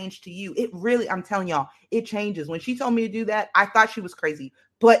lifestyle change to you. It really, I'm telling y'all, it changes. When she told me to do that, I thought she was crazy,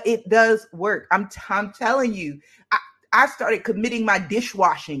 but it does work. I'm telling you, I started committing my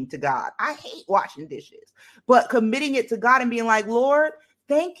dishwashing to God. I hate washing dishes, but committing it to God and being like, Lord,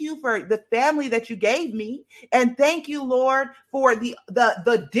 thank you for the family that you gave me. And thank you, Lord, for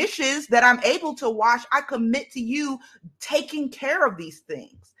the dishes that I'm able to wash. I commit to you taking care of these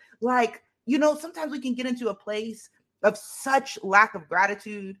things. Like, sometimes we can get into a place of such lack of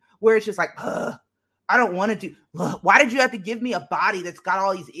gratitude where it's just like, I don't want to do. Why did you have to give me a body that's got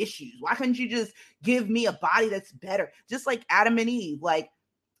all these issues? Why couldn't you just give me a body that's better? Just like Adam and Eve, like,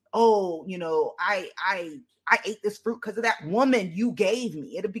 oh, I ate this fruit because of that woman you gave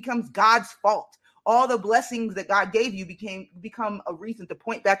me. It becomes God's fault. All the blessings that God gave you become a reason to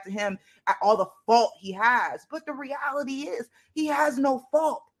point back to him at all the fault he has. But the reality is he has no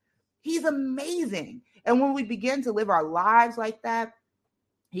fault. He's amazing. And when we begin to live our lives like that,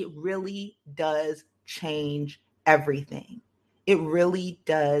 it really does change everything. It really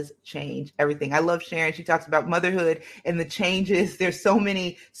does change everything. I love Sharon. She talks about motherhood and the changes. There's so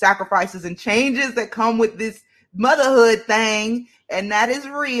many sacrifices and changes that come with this motherhood thing. And that is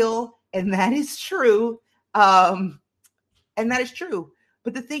real. And that is true. And that is true.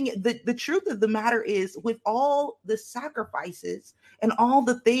 But the truth of the matter is, with all the sacrifices and all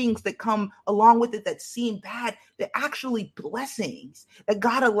the things that come along with it that seem bad, they're actually blessings that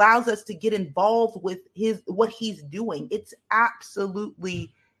God allows us to get involved with what he's doing. It's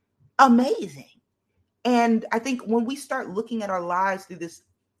absolutely amazing. And I think when we start looking at our lives through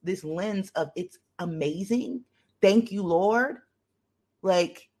this lens of it's amazing, thank you, Lord,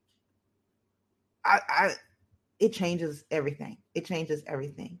 like it changes everything. It changes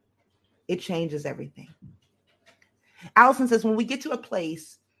everything. It changes everything. Allison says, when we get to a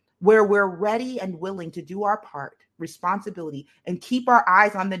place where we're ready and willing to do our part, responsibility, and keep our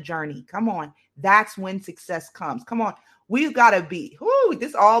eyes on the journey, come on, that's when success comes. Come on, we've got to be,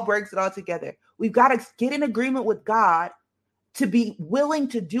 this all breaks it all together. We've got to get in agreement with God to be willing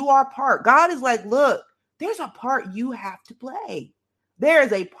to do our part. God is like, look, there's a part you have to play. There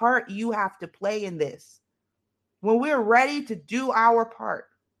is a part you have to play in this. When we're ready to do our part,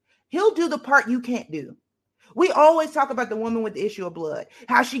 he'll do the part you can't do. We always talk about the woman with the issue of blood,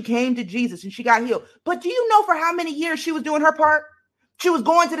 how she came to Jesus and she got healed. But do you know for how many years she was doing her part? She was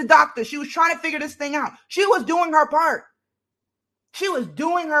going to the doctor. She was trying to figure this thing out. She was doing her part. She was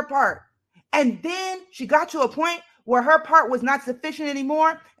doing her part. And then she got to a point where her part was not sufficient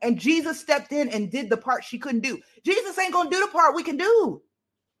anymore. And Jesus stepped in and did the part she couldn't do. Jesus ain't going to do the part we can do.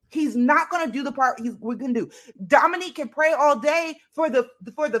 He's not going to do the part we can do. Dominique can pray all day for the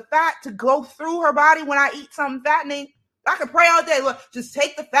fat to go through her body when I eat something fattening. I can pray all day. Look, just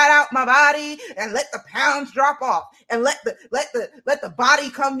take the fat out my body and let the pounds drop off and let the body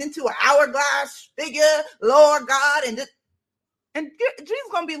come into an hourglass figure, Lord God. And Jesus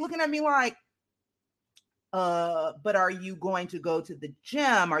going to be looking at me like, but are you going to go to the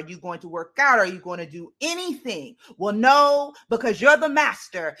gym? Are you going to work out? Are you going to do anything? Well, no, because you're the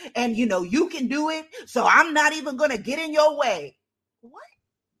master and you can do it. So I'm not even going to get in your way. What?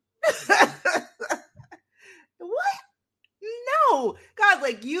 What? No, God's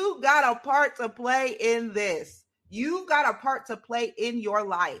like, you got a part to play in this. You've got a part to play in your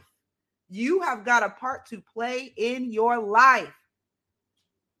life. You have got a part to play in your life.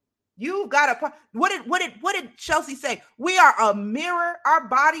 You've got a part. What did Chelsea say? We are a mirror. Our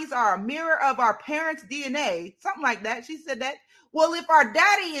bodies are a mirror of our parents' DNA. Something like that. She said that. Well, if our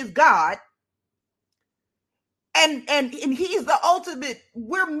daddy is God and he's the ultimate,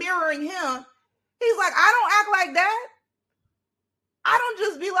 we're mirroring him. He's like, I don't act like that. I don't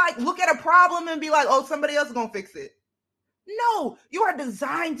just be like, look at a problem and be like, oh, somebody else is going to fix it. No, you are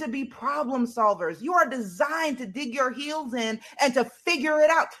designed to be problem solvers. You are designed to dig your heels in and to figure it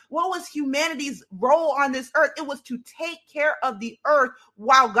out. What was humanity's role on this earth? It was to take care of the earth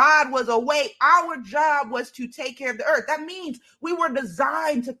while God was away. Our job was to take care of the earth. That means we were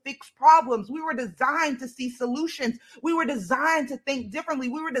designed to fix problems. We were designed to see solutions. We were designed to think differently.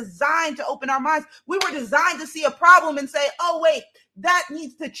 We were designed to open our minds. We were designed to see a problem and say, oh, wait, that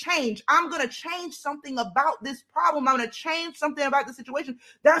needs to change. I'm going to change something about this problem. I'm going to change something about the situation.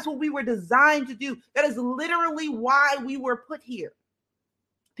 That's what we were designed to do. That is literally why we were put here.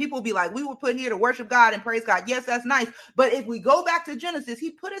 People will be like, we were put here to worship God and praise God. Yes, that's nice. But if we go back to Genesis,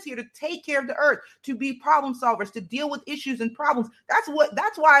 he put us here to take care of the earth, to be problem solvers, to deal with issues and problems. That's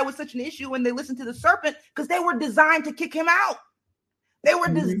why it was such an issue when they listened to the serpent, because they were designed to kick him out. They were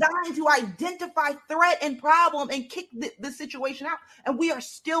designed to identify threat and problem and kick the situation out. And we are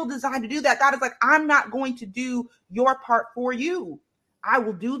still designed to do that. God is like, I'm not going to do your part for you. I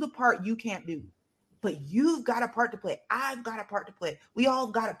will do the part you can't do. But you've got a part to play. I've got a part to play. We all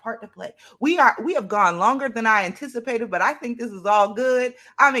got a part to play. We have gone longer than I anticipated, but I think this is all good.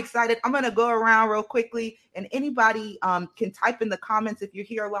 I'm excited. I'm going to go around real quickly, and anybody can type in the comments if you're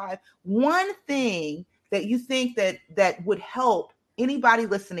here live. One thing that you think that would help anybody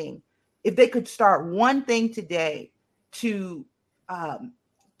listening, if they could start one thing today to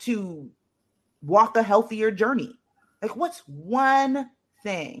walk a healthier journey? Like, what's one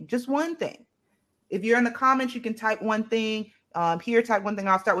thing? Just one thing. If you're in the comments, you can type one thing. Here, type one thing.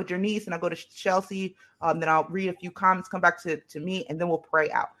 I'll start with Janice, and I'll go to Chelsea. Then I'll read a few comments, come back to me, and then we'll pray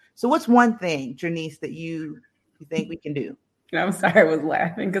out. So what's one thing, Janice, that you think we can do? I'm sorry, I was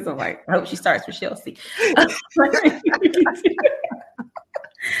laughing because I'm like, I hope she starts with Chelsea. I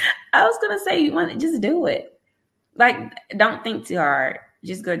was going to say, you want to just do it. Like, don't think too hard.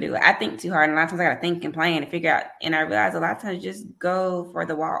 Just go do it. I think too hard. And a lot of times I got to think and plan and figure out. And I realize a lot of times just go for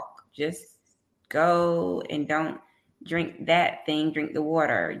the walk. Just go and don't drink that thing. Drink the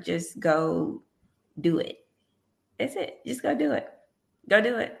water. Just go do it. That's it. Just go do it. Go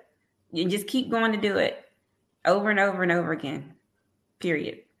do it. You just keep going to do it over and over and over again.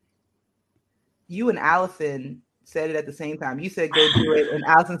 Period. You and Allison said it at the same time. You said go do it. And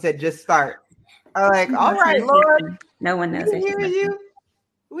Allison said just start. I'm like, all right, Lord. No one knows. We hear you.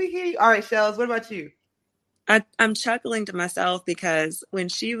 We hear you. All right, Shells, what about you? I'm chuckling to myself because when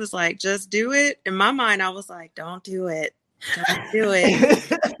she was like, just do it, in my mind, I was like, don't do it. Don't do it.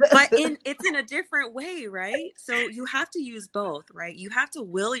 But it's in a different way, right? So you have to use both, right? You have to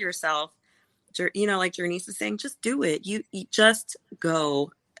will yourself, you know, like Janice is saying, just do it. You just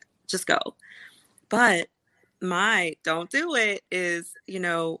go. Just go. But my don't do it is, you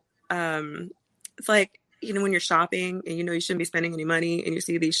know, it's like, you know, when you're shopping and you know you shouldn't be spending any money and you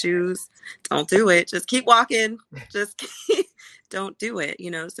see these shoes, don't do it. Just keep walking. Just don't do it, you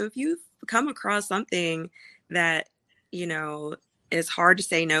know. So if you come across something that, you know, is hard to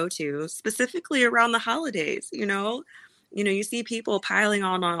say no to, specifically around the holidays, you know, you see people piling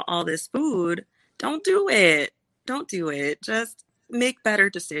on all this food, don't do it. Don't do it. Just make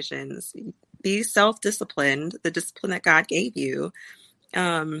better decisions. Be self-disciplined, the discipline that God gave you.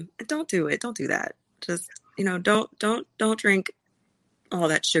 Don't do it. Don't do that. Just, you know, don't drink all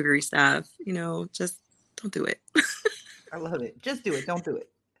that sugary stuff. You know, just don't do it. I love it. Just do it. Don't do it.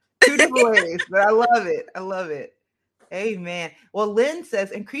 Two different ways, but I love it. I love it. Amen. Well, Lynn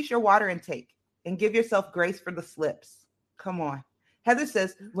says, increase your water intake and give yourself grace for the slips. Come on. Heather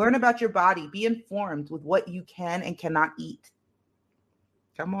says, learn about your body. Be informed with what you can and cannot eat.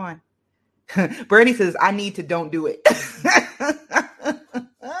 Come on. Bernie says, I need to don't do it.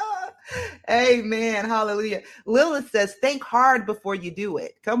 Amen. Hallelujah. Lilith says, think hard before you do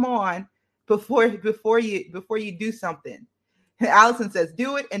it. Come on. Before you do something. Allison says,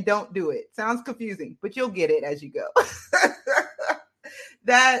 do it and don't do it. Sounds confusing, but you'll get it as you go.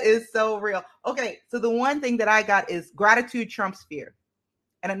 That is so real. Okay. So the one thing that I got is gratitude trumps fear.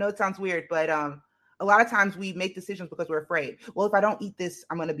 And I know it sounds weird, but a lot of times we make decisions because we're afraid. Well, if I don't eat this,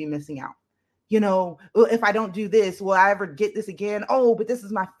 I'm going to be missing out. You know, if I don't do this, will I ever get this again? Oh, but this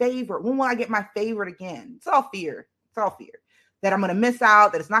is my favorite. When will I get my favorite again? It's all fear. It's all fear that I'm going to miss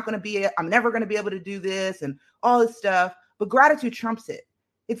out, that it's not going to be, I'm never going to be able to do this and all this stuff. But gratitude trumps it.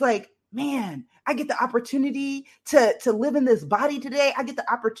 It's like, man, I get the opportunity to live in this body today. I get the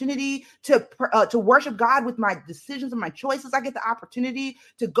opportunity to worship God with my decisions and my choices. I get the opportunity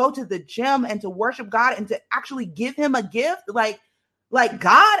to go to the gym and to worship God and to actually give him a gift. Like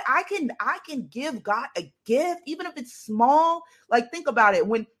God, I can give God a gift, even if it's small. Like, think about it.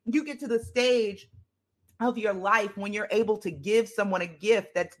 When you get to the stage of your life, when you're able to give someone a gift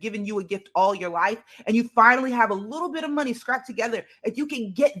that's given you a gift all your life, and you finally have a little bit of money scrapped together, and you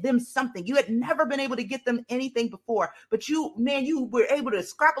can get them something. You had never been able to get them anything before, but you were able to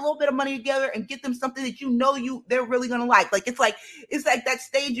scrap a little bit of money together and get them something that you know they're really gonna like. Like, it's like that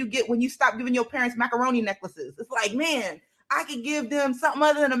stage you get when you stop giving your parents macaroni necklaces. It's like, man, I could give them something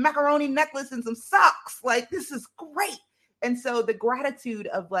other than a macaroni necklace and some socks. Like, this is great. And so the gratitude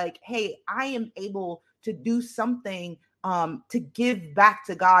of like, hey, I am able to do something to give back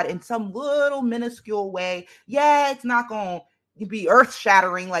to God in some little minuscule way. Yeah, it's not going to be earth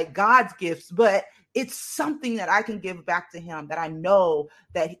shattering like God's gifts, but it's something that I can give back to him that I know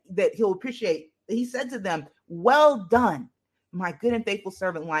that he'll appreciate. He said to them, well done, my good and faithful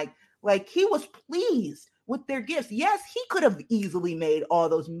servant. Like he was pleased with their gifts. Yes, he could have easily made all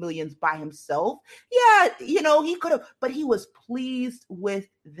those millions by himself. Yeah, he could have, but he was pleased with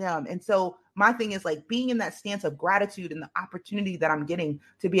them. And so my thing is like being in that stance of gratitude and the opportunity that I'm getting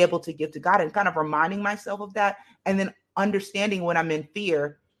to be able to give to God and kind of reminding myself of that. And then understanding when I'm in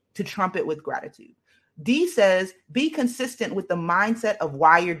fear to trump it with gratitude. D says, be consistent with the mindset of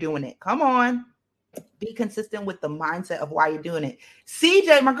why you're doing it. Come on. Be consistent with the mindset of why you're doing it.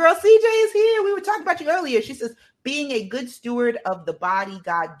 CJ, my girl CJ is here. We were talking about you earlier. She says, being a good steward of the body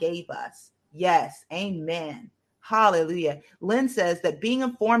God gave us. Yes. Amen. Hallelujah. Lynn says that being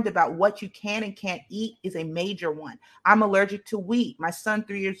informed about what you can and can't eat is a major one. I'm allergic to wheat. My son,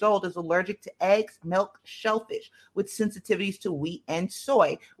 3 years old, is allergic to eggs, milk, shellfish, with sensitivities to wheat and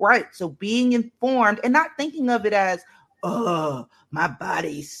soy. Right. So being informed and not thinking of it as, oh, my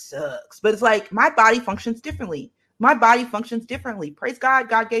body sucks. But it's like my body functions differently. My body functions differently. Praise God.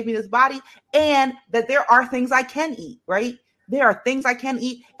 God gave me this body, and that there are things I can eat, right? There are things I can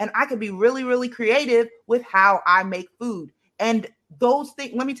eat, and I can be really, really creative with how I make food. And those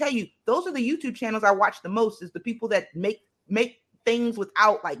things, let me tell you, those are the YouTube channels I watch the most, is the people that make things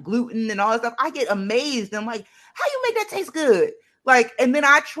without like gluten and all that stuff. I get amazed. I'm like, how you make that taste good? Like, and then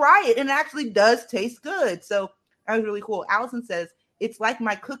I try it and it actually does taste good. So that was really cool. Allison says, it's like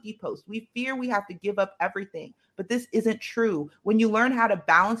my cookie post. We fear we have to give up everything, but this isn't true. When you learn how to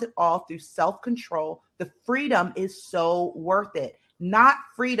balance it all through self-control, the freedom is so worth it. Not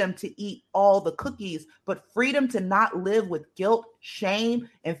freedom to eat all the cookies, but freedom to not live with guilt, shame,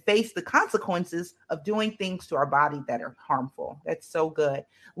 and face the consequences of doing things to our body that are harmful. That's so good.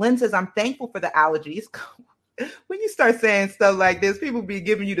 Lynn says, I'm thankful for the allergies. When you start saying stuff like this, people be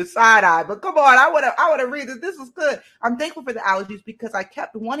giving you the side eye. But come on, I want to read this. This is good. I'm thankful for the allergies because I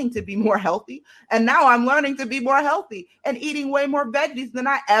kept wanting to be more healthy, and now I'm learning to be more healthy and eating way more veggies than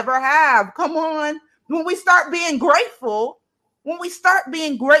I ever have. Come on, when we start being grateful for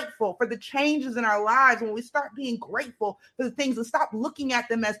the changes in our lives, when we start being grateful for the things and stop looking at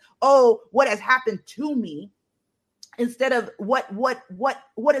them as, oh, what has happened to me, instead of what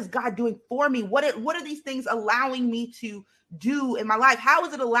is God doing for me? What are these things allowing me to do in my life? How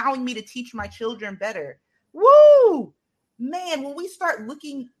is it allowing me to teach my children better? Woo! Man, when we start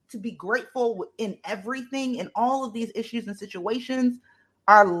looking to be grateful in everything, in all of these issues and situations,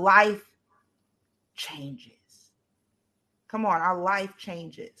 our life changes. Come on, our life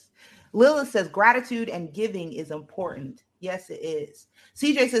changes. Lilith says gratitude and giving is important. Yes, it is.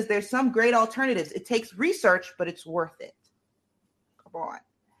 CJ says there's some great alternatives. It takes research, but it's worth it. Come on.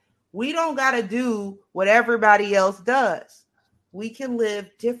 We don't got to do what everybody else does. We can live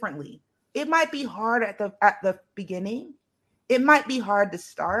differently. It might be hard at the beginning. It might be hard to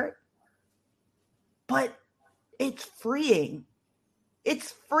start, but it's freeing.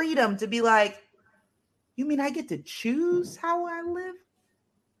 It's freedom to be like, you mean I get to choose how I live?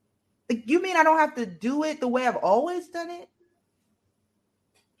 Like, you mean I don't have to do it the way I've always done it?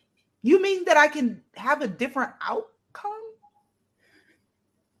 You mean that I can have a different outcome?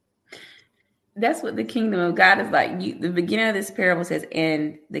 That's what the kingdom of God is like. The beginning of this parable says,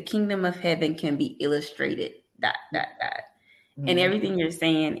 and the kingdom of heaven can be illustrated, ... Mm-hmm. And everything you're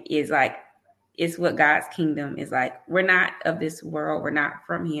saying is like, it's what God's kingdom is like. We're not of this world. We're not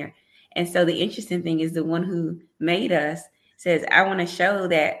from here. And so the interesting thing is the one who made us says, I want to show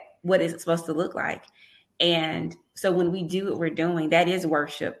that what is it supposed to look like. And so when we do what we're doing, that is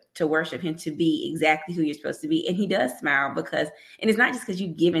worship, to worship him, to be exactly who you're supposed to be. And he does smile because, and it's not just because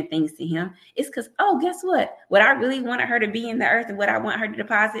you've given things to him. It's because, oh, guess what? What I really wanted her to be in the earth and what I want her to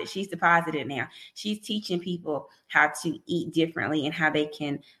deposit, she's deposited now. She's teaching people how to eat differently and how they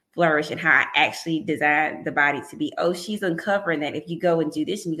can flourish and how I actually designed the body to be. Oh, she's uncovering that if you go and do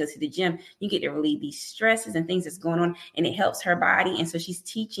this and you go to the gym, you get to relieve these stresses and things that's going on, and it helps her body. And so she's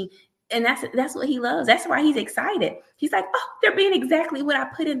teaching. And that's what he loves. That's why he's excited. He's like, oh, they're being exactly what I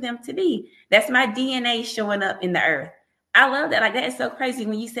put in them to be. That's my DNA showing up in the earth. I love that. Like, that is so crazy.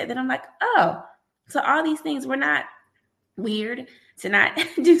 When you said that, I'm like, oh, so all these things, we're not weird to not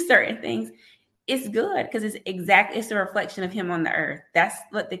do certain things. It's good because it's a reflection of him on the earth. That's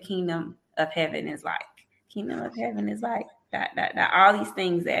what the kingdom of heaven is like. Kingdom of heaven is like that all these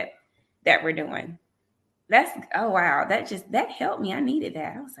things that we're doing. Oh wow, that helped me. I needed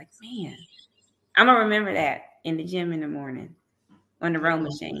that. I was like, man, I'm gonna remember that in the gym in the morning on the row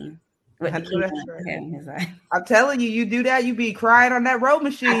machine. What the kingdom of heaven is like. I'm telling you, you do that, you be crying on that row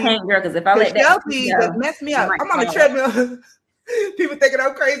machine. I can't, girl, because if I let that go, mess me up. I'm on the treadmill. People thinking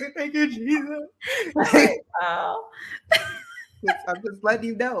I'm crazy. Thank you, Jesus. Like, oh. I'm just letting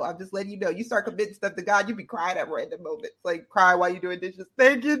you know. You start committing stuff to God, you be crying at random moments. Like, cry while you're doing dishes.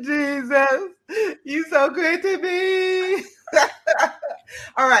 Thank you, Jesus. You so good to me.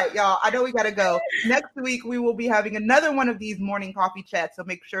 All right, y'all. I know we got to go. Next week, we will be having another one of these morning coffee chats. So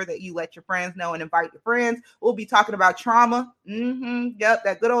make sure that you let your friends know and invite your friends. We'll be talking about trauma. Yep,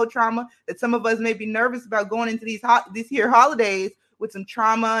 that good old trauma that some of us may be nervous about going into these here holidays with some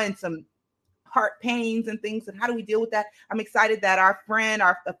trauma and some heart pains and things, and how do we deal with that? I'm excited that our friend,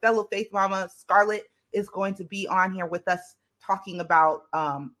 our fellow faith mama, Scarlett, is going to be on here with us talking about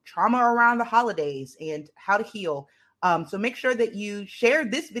trauma around the holidays and how to heal. So make sure that you share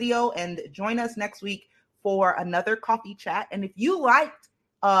this video and join us next week for another coffee chat. And if you liked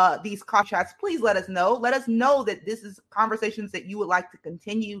these coffee chats, please let us know. Let us know that this is conversations that you would like to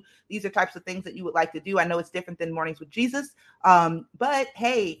continue. These are types of things that you would like to do. I know it's different than Mornings with Jesus, but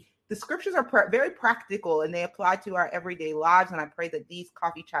hey, the scriptures are very practical and they apply to our everyday lives. And I pray that these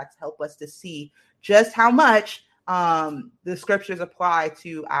coffee chats help us to see just how much the scriptures apply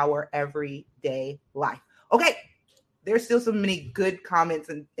to our everyday life. Okay, there's still so many good comments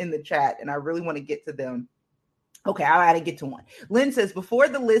in the chat, and I really want to get to them. Okay, I got to get to one. Lynn says, before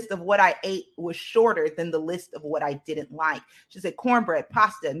the list of what I ate was shorter than the list of what I didn't like. She said cornbread,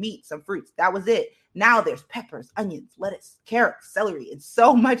 pasta, meat, some fruits. That was it. Now there's peppers, onions, lettuce, carrots, celery, and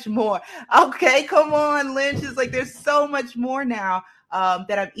so much more. Okay, come on, Lynn. She's like, there's so much more now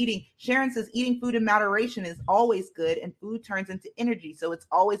that I'm eating. Sharon says, eating food in moderation is always good, and food turns into energy, so it's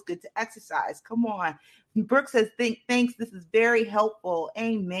always good to exercise. Come on. Brooke says, thanks. This is very helpful.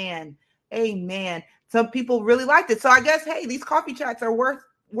 Amen. Amen. Some people really liked it. So I guess, hey, these coffee chats are worth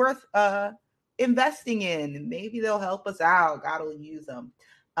investing in, and maybe they'll help us out. God will use them.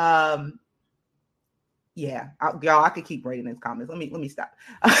 Yeah, y'all, I could keep writing these comments. Let me stop.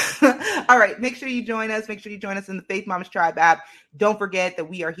 All right, make sure you join us. Make sure you join us in the Faith Mamas Tribe app. Don't forget that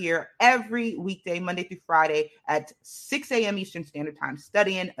we are here every weekday, Monday through Friday at 6 a.m. Eastern Standard Time,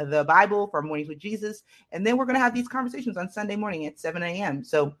 studying the Bible for Mornings with Jesus. And then we're going to have these conversations on Sunday morning at 7 a.m.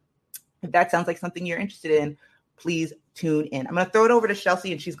 So if that sounds like something you're interested in, please tune in. I'm going to throw it over to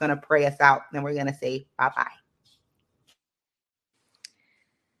Chelsea, and she's going to pray us out. Then we're going to say bye-bye.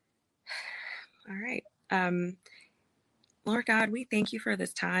 All right. Lord God, we thank you for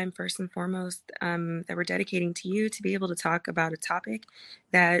this time, first and foremost, that we're dedicating to you to be able to talk about a topic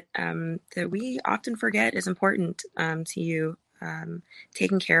that that we often forget is important to you,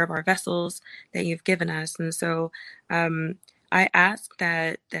 taking care of our vessels that you've given us. And so I ask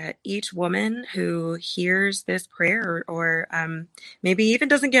that each woman who hears this prayer or maybe even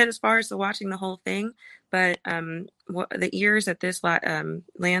doesn't get as far as to watching the whole thing, but the ears that this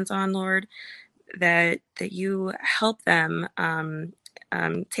lands on, Lord, that you help them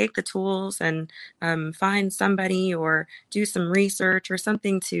take the tools and find somebody or do some research or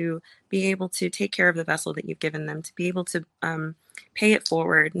something to be able to take care of the vessel that you've given them, to be able to pay it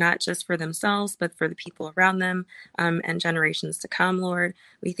forward, not just for themselves, but for the people around them and generations to come, Lord.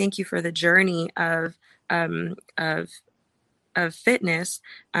 We thank you for the journey of fitness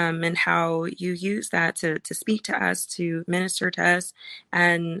and how you use that to speak to us, to minister to us,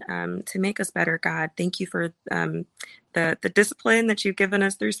 and to make us better, God. Thank you for the discipline that you've given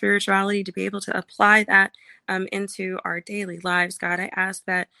us through spirituality to be able to apply that into our daily lives, God. I ask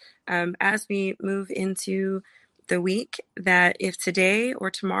that as we move into the week, that if today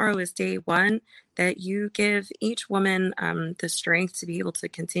or tomorrow is day one, that you give each woman the strength to be able to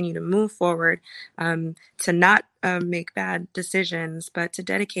continue to move forward, to not make bad decisions, but to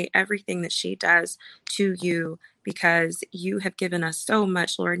dedicate everything that she does to you, because you have given us so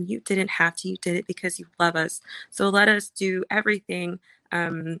much, Lord, and you didn't have to. You did it because you love us. So let us do everything,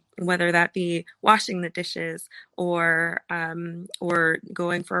 whether that be washing the dishes or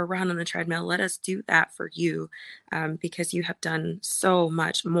going for a run on the treadmill. Let us do that for you, because you have done so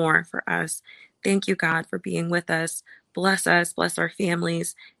much more for us. Thank you, God, for being with us. Bless us, bless our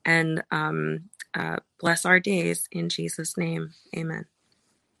families, and bless our days. In Jesus' name, amen.